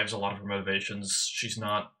that drives a lot of her motivations. She's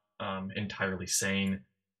not entirely sane,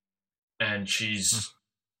 and she's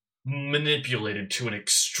manipulated to an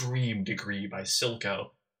extreme degree by Silco.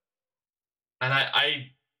 And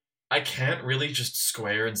I can't really just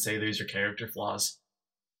square and say these are character flaws,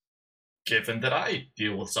 given that I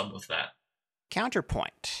deal with some of that.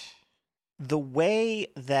 Counterpoint. The way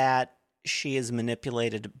that she is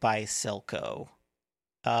manipulated by Silco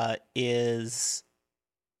is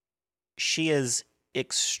she is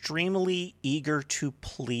extremely eager to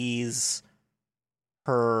please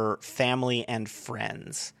her family and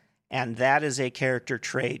friends. And that is a character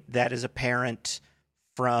trait that is apparent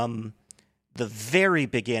from the very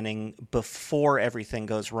beginning, before everything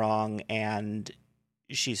goes wrong and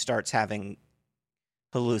she starts having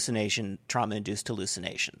trauma-induced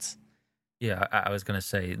hallucinations. Yeah, I was going to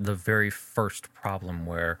say the very first problem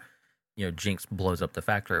where, Jinx blows up the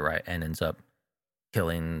factory, right, and ends up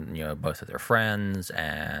killing, both of their friends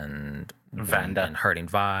and Vander, and hurting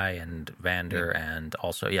Vi and Vander, and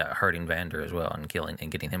also hurting Vander as well and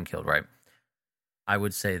getting him killed, right? I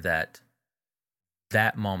would say that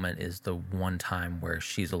moment is the one time where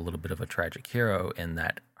she's a little bit of a tragic hero, in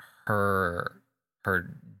that her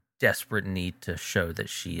desperate need to show that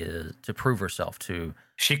she is, to prove herself to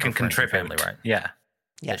she can contribute, family, right? Yeah,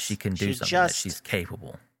 yes, that she can do something, that she's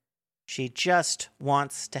capable. She just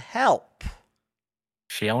wants to help.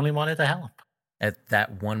 She only wanted to help. At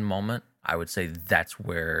that one moment, I would say that's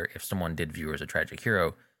where, if someone did view her as a tragic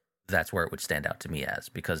hero, that's where it would stand out to me as,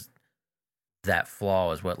 because that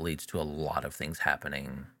flaw is what leads to a lot of things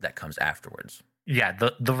happening that comes afterwards. Yeah,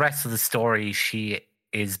 the rest of the story, she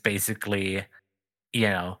is basically,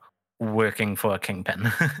 working for a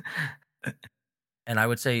kingpin. And I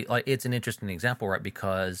would say, like, it's an interesting example, right?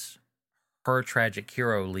 Because her tragic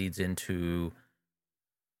hero leads into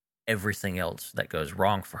everything else that goes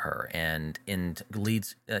wrong for her, and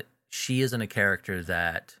she isn't a character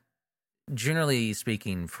that, generally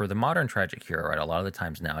speaking, for the modern tragic hero, right, a lot of the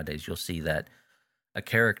times nowadays you'll see that a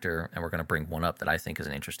character, and we're going to bring one up that I think is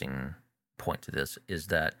an interesting point to this, is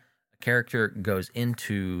that a character goes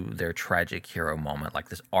into their tragic hero moment, like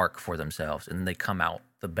this arc for themselves, and they come out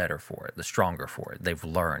the better for it, the stronger for it. They've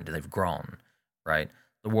learned, they've grown, right?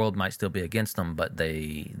 The world might still be against them, but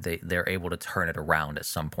they're able to turn it around at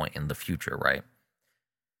some point in the future, right?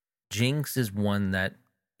 Jinx is one that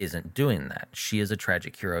isn't doing that. She is a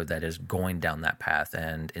tragic hero that is going down that path,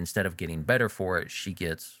 and instead of getting better for it,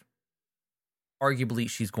 arguably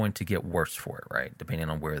she's going to get worse for it, right? Depending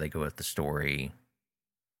on where they go with the story.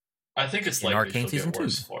 I think it's likely Arcane she'll Season get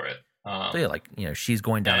worse 2. for it. So yeah, like, she's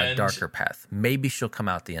going down a and- darker path. Maybe she'll come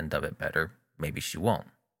out the end of it better. Maybe she won't.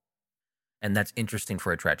 And that's interesting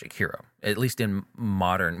for a tragic hero, at least in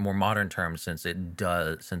more modern terms, since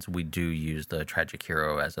we do use the tragic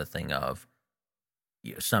hero as a thing of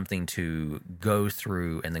something to go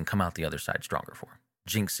through and then come out the other side stronger for.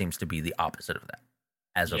 Jinx seems to be the opposite of that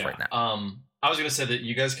as of right now. I was going to say that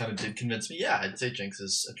you guys kind of did convince me. Yeah, I'd say Jinx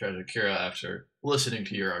is a tragic hero after listening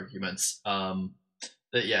to your arguments.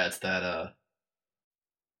 It's that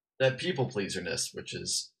people pleaserness, which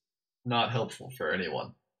is not helpful for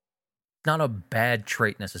anyone. Not a bad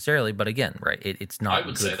trait necessarily, but again, right? It's not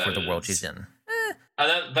good for the world she's in.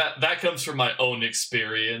 And that comes from my own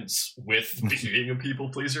experience with being a people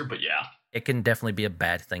pleaser, but yeah. It can definitely be a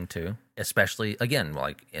bad thing too, especially, again,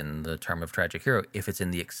 like in the term of tragic hero, if it's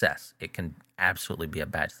in the excess, it can absolutely be a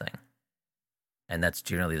bad thing. And that's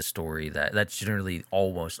generally the story that's generally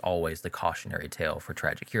almost always the cautionary tale for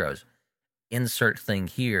tragic heroes. Insert thing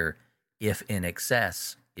here, if in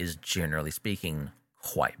excess, is generally speaking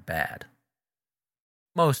quite bad.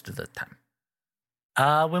 Most of the time.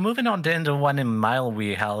 We're moving on to into one in my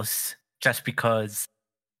wheelhouse, just because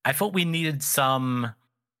I thought we needed some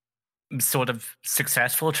sort of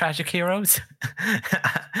successful tragic heroes.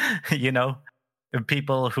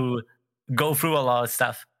 People who go through a lot of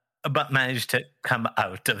stuff, but manage to come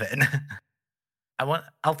out of it.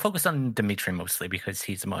 I'll focus on Dimitri mostly because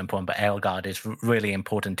he's the more important, but Edelgard is really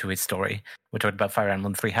important to his story. We're talking about Fire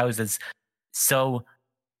Emblem Three Houses. So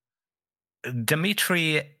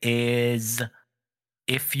Dimitri is,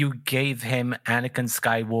 if you gave him Anakin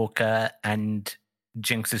Skywalker and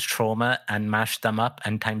Jinx's trauma and mashed them up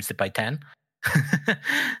and times it by 10.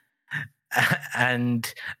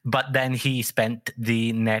 But then he spent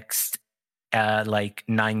the next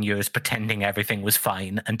 9 years pretending everything was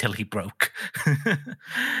fine until he broke.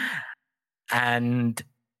 And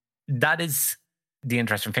that is the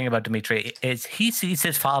interesting thing about Dimitri, is he sees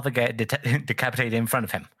his father get decapitated in front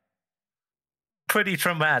of him. Pretty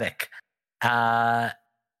traumatic. And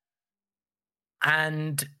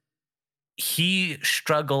he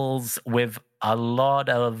struggles with a lot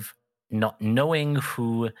of not knowing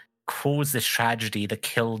who caused this tragedy that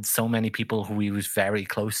killed so many people who he was very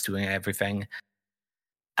close to and everything.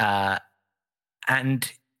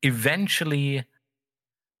 And eventually,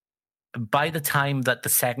 by the time that the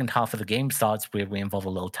second half of the game starts, where we involve a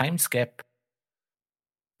little time skip,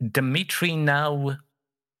 Dimitri now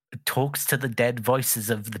talks to the dead voices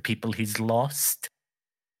of the people he's lost.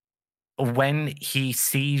 When he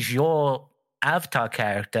sees your avatar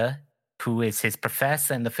character, who is his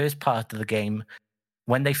professor in the first part of the game,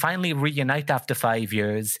 when they finally reunite after 5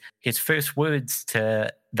 years, his first words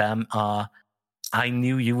to them are, "I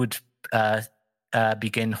knew you would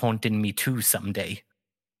begin haunting me too someday."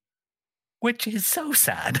 Which is so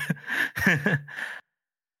sad.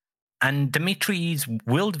 And Dimitri's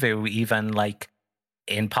worldview, even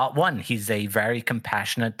in part 1, he's a very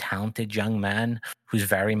compassionate, talented young man who's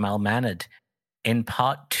very mal-mannered. In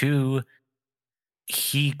part 2,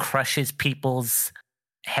 he crushes people's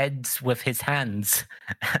heads with his hands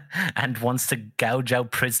and wants to gouge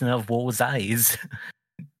out Prisoner of War's eyes.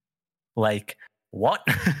 What?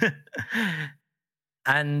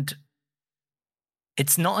 And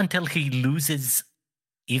it's not until he loses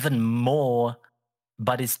even more,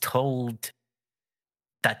 but is told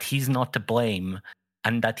that he's not to blame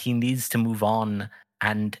and that he needs to move on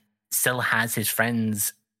and still has his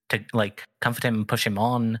friends to comfort him and push him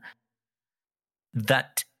on,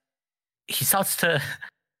 that he starts to,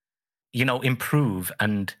 improve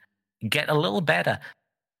and get a little better.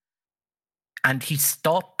 And he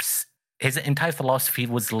stops. His entire philosophy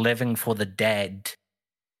was living for the dead,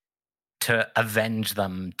 to avenge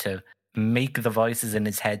them, to make the voices in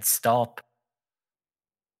his head stop.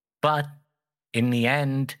 But in the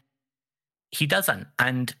end, he doesn't.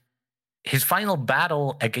 And his final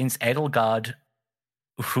battle against Edelgard,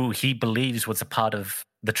 who he believes was a part of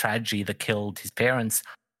the tragedy that killed his parents,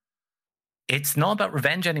 it's not about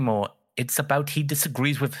revenge anymore. It's about he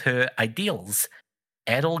disagrees with her ideals.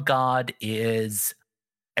 Edelgard is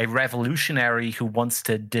a revolutionary who wants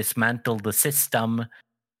to dismantle the system,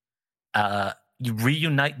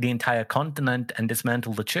 reunite the entire continent and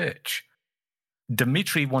dismantle the church.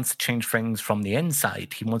 Dmitri wants to change things from the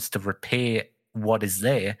inside. He wants to repair what is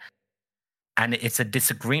there. And it's a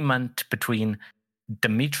disagreement between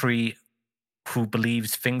Dmitri, who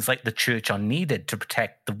believes things like the church are needed to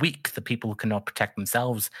protect the weak, the people who cannot protect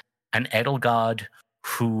themselves, and Edelgard,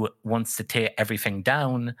 who wants to tear everything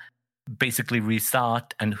down, basically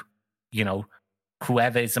restart, and, you know,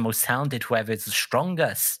 whoever is the most talented, whoever is the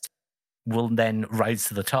strongest, will then rise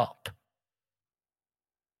to the top.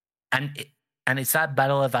 And it's that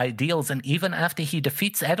battle of ideals. And even after he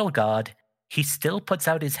defeats Edelgard, he still puts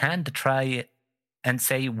out his hand to try and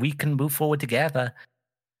say, we can move forward together.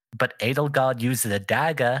 But Edelgard uses a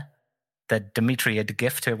dagger that Dmitri had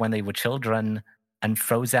gifted her when they were children and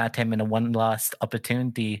throws at him in a one last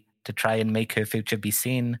opportunity to try and make her future be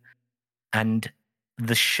seen. And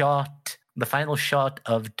the final shot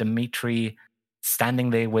of Dmitri standing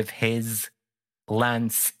there with his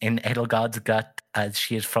lance in Edelgard's gut as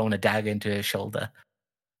she has thrown a dagger into her shoulder.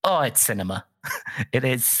 Oh, it's cinema. It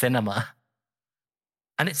is cinema.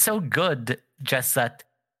 And it's so good, just that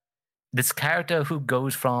this character who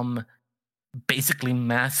goes from basically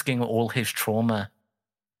masking all his trauma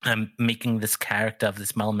and making this character of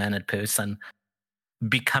this well-mannered person,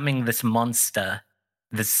 becoming this monster,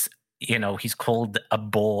 this, you know, he's called a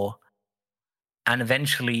boar, and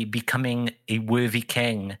eventually becoming a worthy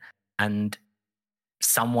king and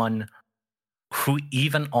someone who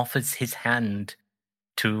even offers his hand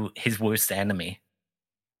to his worst enemy.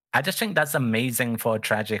 I just think that's amazing for a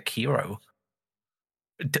tragic hero.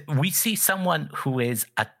 We see someone who is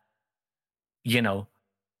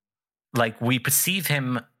we perceive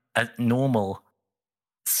him as normal,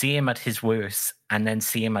 see him at his worst, and then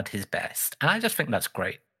see him at his best. And I just think that's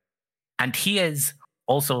great. And he is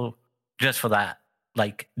also, just for that,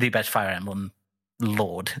 like the best Fire Emblem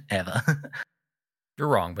lord ever. You're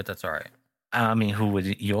wrong, but that's all right. I mean, who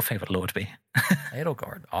would your favorite lord be?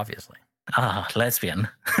 Edelgard, obviously. Ah, lesbian.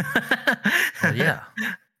 Well, yeah.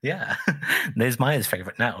 Yeah. There's Maya's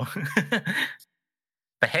favorite now.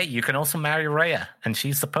 But hey, you can also marry Rhea, and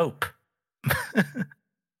she's the Pope.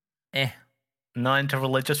 Not into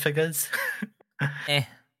religious figures?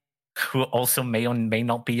 Who also may or may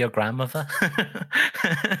not be your grandmother?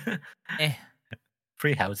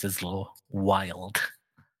 Three Houses law. Wild.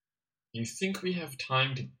 You think we have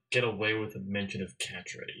time to get away with a mention of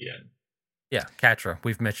Catra, Ian? Yeah, Catra.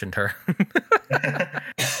 We've mentioned her.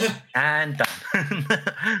 And done.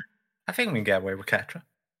 I think we can get away with Catra.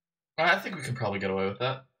 I think we can probably get away with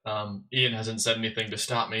that. Ian hasn't said anything to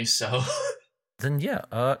stop me, so... Then yeah,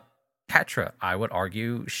 Catra, I would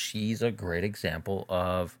argue she's a great example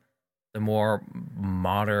of the more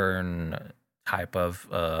modern type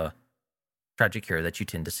of tragic hero that you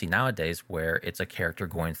tend to see nowadays, where it's a character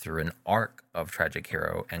going through an arc of tragic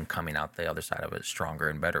hero and coming out the other side of it stronger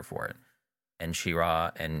and better for it. And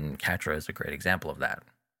She-Ra and Catra is a great example of that.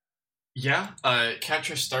 Yeah,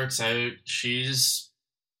 Catra starts out, she's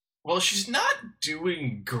not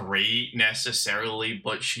doing great necessarily,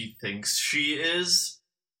 but she thinks she is.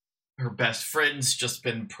 Her best friend's just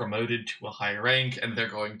been promoted to a higher rank, and they're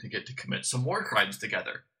going to get to commit some war crimes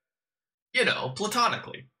together. You know,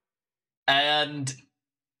 platonically. And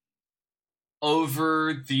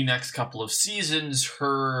over the next couple of seasons,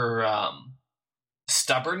 her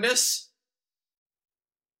stubbornness,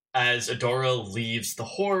 as Adora leaves the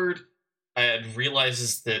Horde and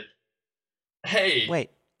realizes that, hey...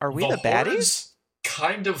 Wait, are we the baddies? Horde's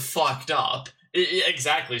kind of fucked up.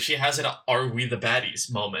 Exactly, she has an "are we the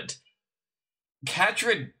baddies" moment.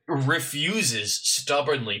 Catra refuses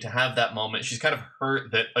stubbornly to have that moment. She's kind of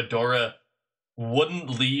hurt that Adora wouldn't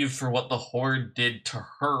leave for what the Horde did to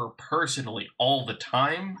her personally all the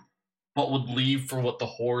time, but would leave for what the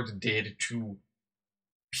Horde did to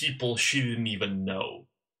people she didn't even know.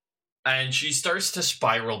 And she starts to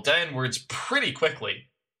spiral downwards pretty quickly,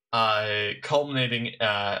 culminating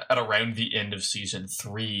at around the end of Season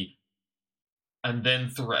 3. And then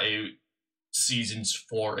throughout Seasons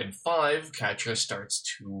 4 and 5, Catra starts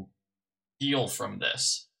to heal from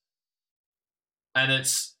this. And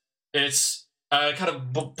it's kind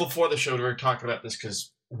of before the show we were talking about this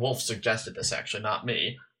because Wolf suggested this, actually, not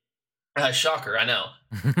me. Shocker, I know.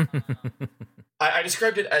 I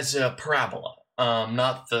described it as a parabola,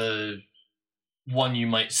 not the one you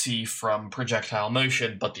might see from projectile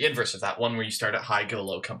motion, but the inverse of that, one where you start at high, go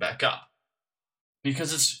low, come back up.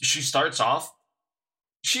 Because she starts off,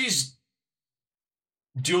 she's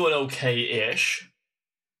doing okay-ish.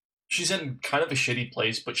 She's in kind of a shitty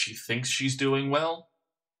place, but she thinks she's doing well.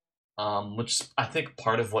 Which I think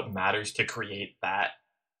part of what matters to create that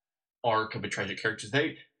arc of a tragic character is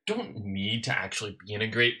they don't need to actually be in a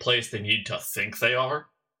great place. They need to think they are.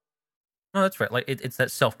 No, that's right. Like it's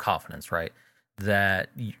that self-confidence, right? That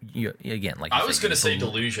you again, like I was going to say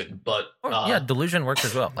delusion, but yeah, delusion works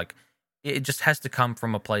as well. Like it just has to come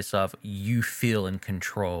from a place of you feel in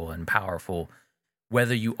control and powerful.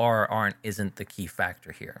 Whether you are or aren't isn't the key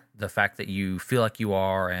factor here. The fact that you feel like you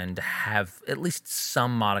are and have at least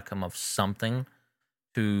some modicum of something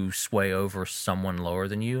to sway over someone lower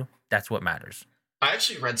than you, that's what matters. I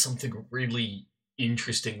actually read something really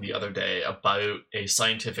interesting the other day about a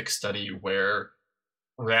scientific study where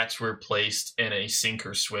rats were placed in a sink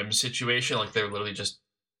or swim situation. Like they were literally just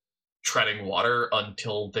treading water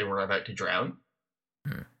until they were about to drown.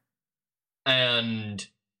 And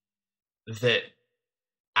that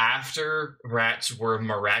after rats were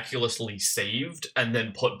miraculously saved and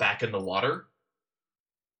then put back in the water,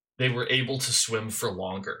 they were able to swim for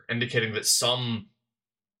longer, indicating that some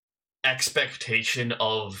expectation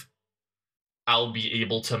of I'll be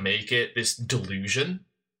able to make it, this delusion,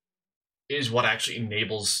 is what actually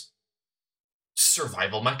enables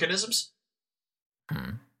survival mechanisms.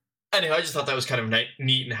 Anyway, I just thought that was kind of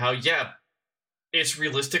neat, and how, yeah, it's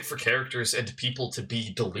realistic for characters and people to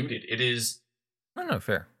be deluded. It is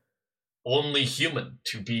fair. Only human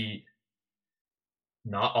to be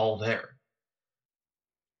not all there.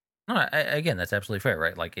 No, again, that's absolutely fair,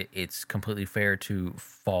 right? Like it's completely fair to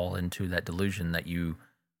fall into that delusion that you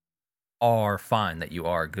are fine, that you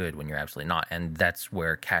are good when you're absolutely not, and that's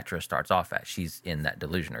where Catra starts off at. She's in that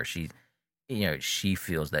delusion, or she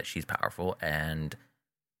feels that she's powerful, and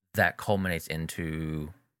that culminates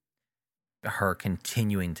into her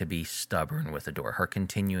continuing to be stubborn with Adora, her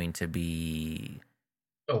continuing to be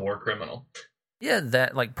a war criminal. Yeah,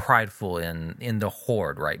 that like prideful in the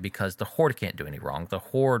Horde, right? Because the Horde can't do any wrong. The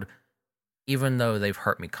Horde, even though they've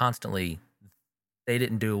hurt me constantly, they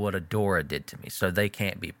didn't do what Adora did to me, so they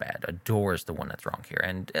can't be bad. Adora is the one that's wrong here.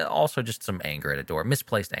 And also just some anger at Adora,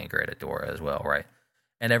 misplaced anger at Adora as well, right?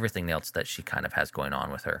 And everything else that she kind of has going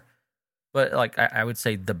on with her. But like I would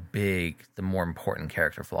say the more important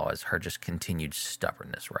character flaw is her just continued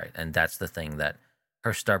stubbornness, right? And that's the thing, that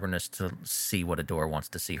her stubbornness to see what Adora wants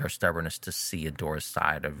to see, her stubbornness to see Adora's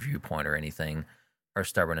side of viewpoint or anything, her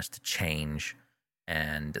stubbornness to change,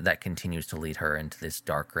 and that continues to lead her into this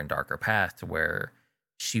darker and darker path to where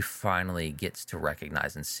she finally gets to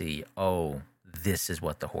recognize and see, oh, this is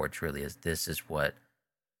what the Horde truly is. This is what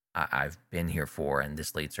I've been here for, and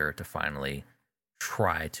this leads her to finally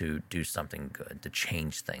try to do something good, to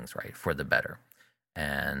change things, right, for the better.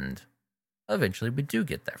 And eventually we do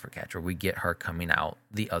get that for Catra. We get her coming out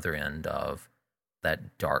the other end of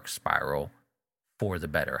that dark spiral for the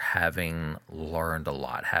better, having learned a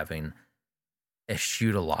lot, having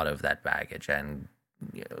eschewed a lot of that baggage, and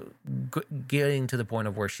getting to the point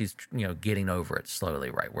of where she's getting over it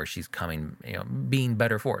slowly, right, where she's coming, being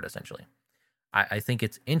better for it, essentially. I think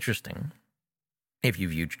it's interesting if you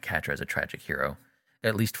view Catra as a tragic hero,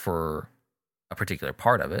 at least for a particular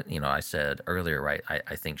part of it. I said earlier, right,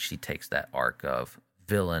 I think she takes that arc of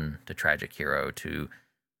villain to tragic hero to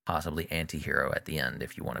possibly anti-hero at the end,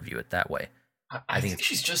 if you want to view it that way. I think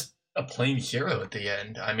she's just a plain hero at the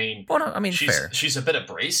end. I mean, fair. She's a bit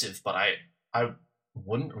abrasive, but I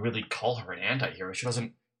wouldn't really call her an anti-hero. She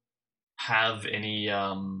doesn't have any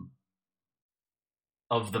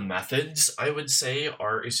of the methods, I would say,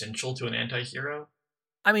 are essential to an anti-hero.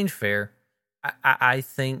 I mean, fair. I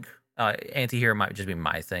think anti-hero might just be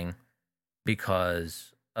my thing,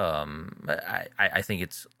 because I think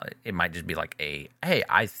it might just be like hey,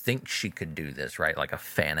 I think she could do this, right? Like a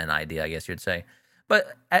fanon idea, I guess you'd say.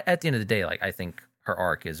 But at the end of the day, like, I think her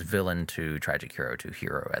arc is villain to tragic hero to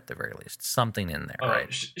hero at the very least. Something in there, right?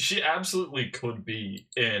 She absolutely could be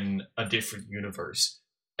in a different universe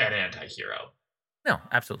an anti-hero. No,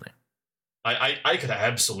 absolutely. I could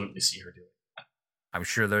absolutely see her doing that. I'm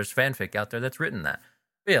sure there's fanfic out there that's written that.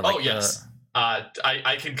 But yeah, yes.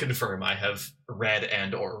 I can confirm I have read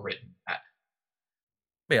and or written that.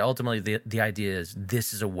 But yeah, ultimately the idea is,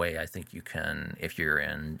 this is a way I think you can, if you're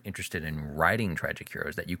interested in writing tragic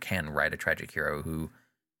heroes, that you can write a tragic hero who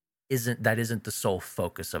isn't the sole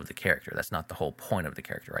focus of the character. That's not the whole point of the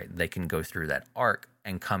character, right? They can go through that arc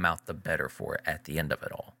and come out the better for it at the end of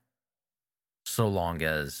it all, so long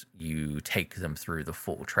as you take them through the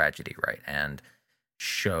full tragedy, right, and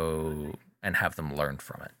show and have them learn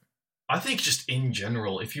from it. I think just in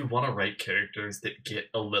general, if you want to write characters that get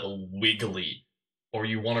a little wiggly, or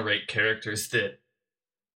you want to write characters that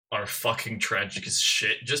are fucking tragic as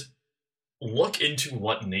shit, just look into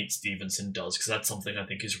what Nate Stevenson does, because that's something I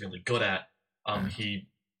think he's really good at. He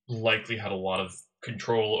likely had a lot of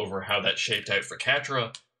control over how that shaped out for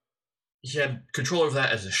Catra, he had control over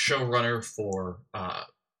that as a showrunner for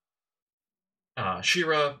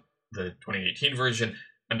She-Ra, the 2018 version,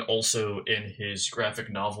 and also in his graphic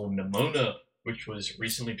novel Nimona, which was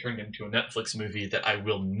recently turned into a Netflix movie that I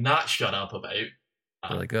will not shut up about.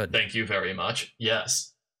 Really good. Thank you very much.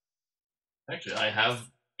 Yes. Actually, I have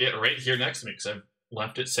it right here next to me because I've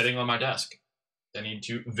left it sitting on my desk. I need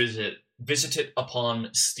to visit it upon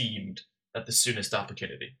Steamed at the soonest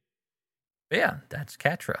opportunity. Yeah, that's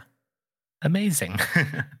Catra. Amazing.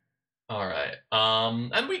 All right.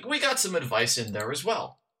 And we got some advice in there as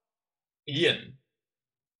well. Ian,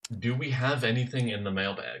 do we have anything in the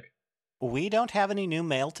mailbag? We don't have any new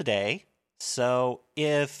mail today. So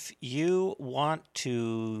if you want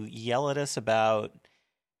to yell at us about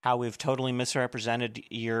how we've totally misrepresented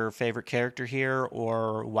your favorite character here,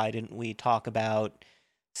 or why didn't we talk about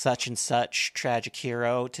such and such tragic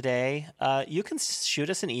hero today, you can shoot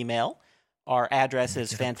us an email. Our address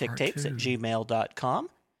is fanfictapes@gmail.com.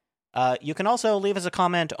 You can also leave us a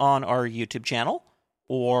comment on our YouTube channel,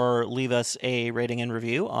 or leave us a rating and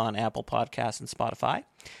review on Apple Podcasts and Spotify.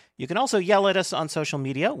 You can also yell at us on social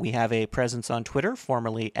media. We have a presence on Twitter,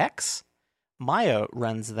 formerly X. Maya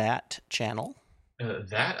runs that channel.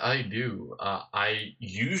 That I do. I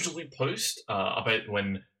usually post about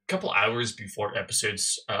a couple hours before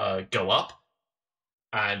episodes go up.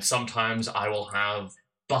 And sometimes I will have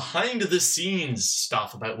behind-the-scenes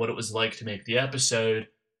stuff about what it was like to make the episode.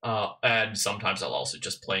 And sometimes I'll also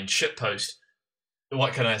just plain shitpost.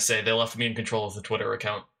 What can I say? They left me in control of the Twitter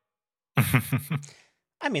account.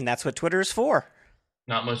 I mean, that's what Twitter is for.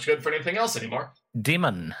 Not much good for anything else anymore.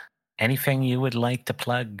 Demon, anything you would like to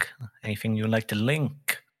plug? Anything you would like to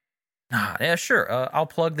link? Yeah, sure. I'll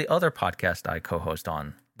plug the other podcast I co-host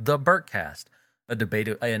on, The Bertcast,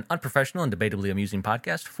 an unprofessional and debatably amusing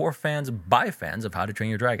podcast for fans by fans of How to Train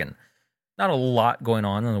Your Dragon. Not a lot going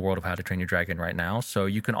on in the world of How to Train Your Dragon right now, so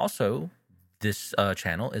you can also, this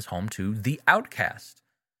channel is home to The Outcast,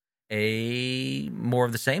 a more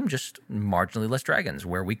of the same, just marginally less dragons,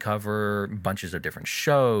 where we cover bunches of different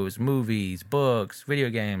shows, movies, books, video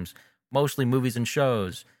games, mostly movies and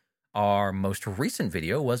shows. Our most recent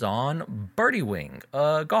video was on Birdie Wing,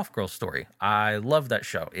 a Golf Girl story. I love that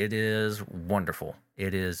show. It is wonderful.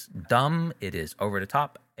 It is dumb, it is over the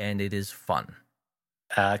top, and it is fun.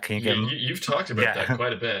 Can you get... You've talked about that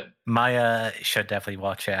quite a bit. Maya should definitely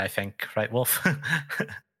watch it, I think. Right, Wolf?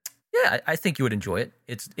 Yeah, I think you would enjoy it.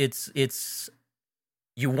 It's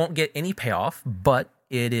you won't get any payoff, but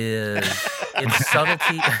it's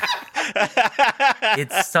subtlety.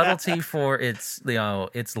 Its subtlety for its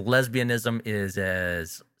lesbianism is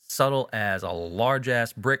as subtle as a large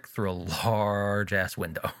ass brick through a large ass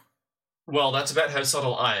window. Well, that's about how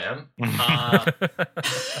subtle I am. I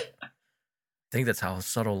think that's how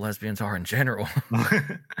subtle lesbians are in general.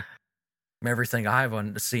 Everything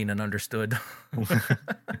I've seen and understood.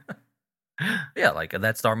 Yeah, like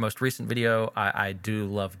that's our most recent video. I do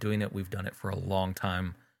love doing it. We've done it for a long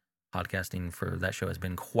time. Podcasting for that show has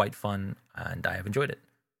been quite fun, and I have enjoyed it.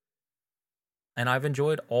 And I've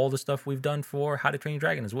enjoyed all the stuff we've done for How to Train Your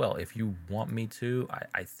Dragon as well. If you want me to,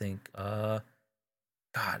 I think,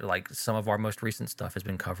 like some of our most recent stuff has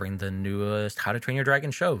been covering the newest How to Train Your Dragon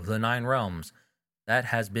show, The Nine Realms. That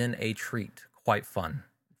has been a treat, quite fun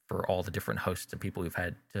for all the different hosts and people we've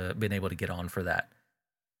had been able to get on for that.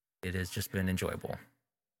 It has just been enjoyable.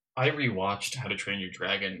 I rewatched How to Train Your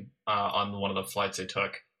Dragon on one of the flights I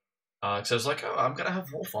took. Because I was like, I'm going to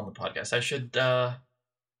have Wolf on the podcast. I should,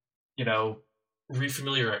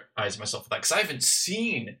 refamiliarize myself with that. Because I haven't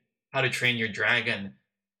seen How to Train Your Dragon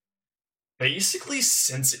basically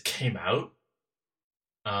since it came out.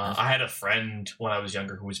 I had a friend when I was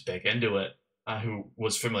younger who was big into it, who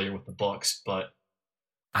was familiar with the books, but...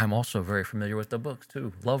 I'm also very familiar with the books,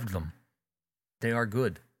 too. Loved them. They are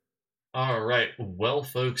good. All right. Well,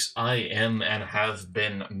 folks, I am and have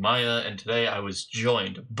been Maya, and today I was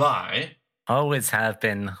joined by... Always have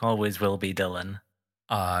been, always will be Dylan.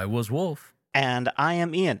 I was Wolf. And I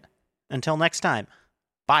am Ian. Until next time,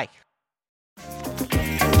 bye.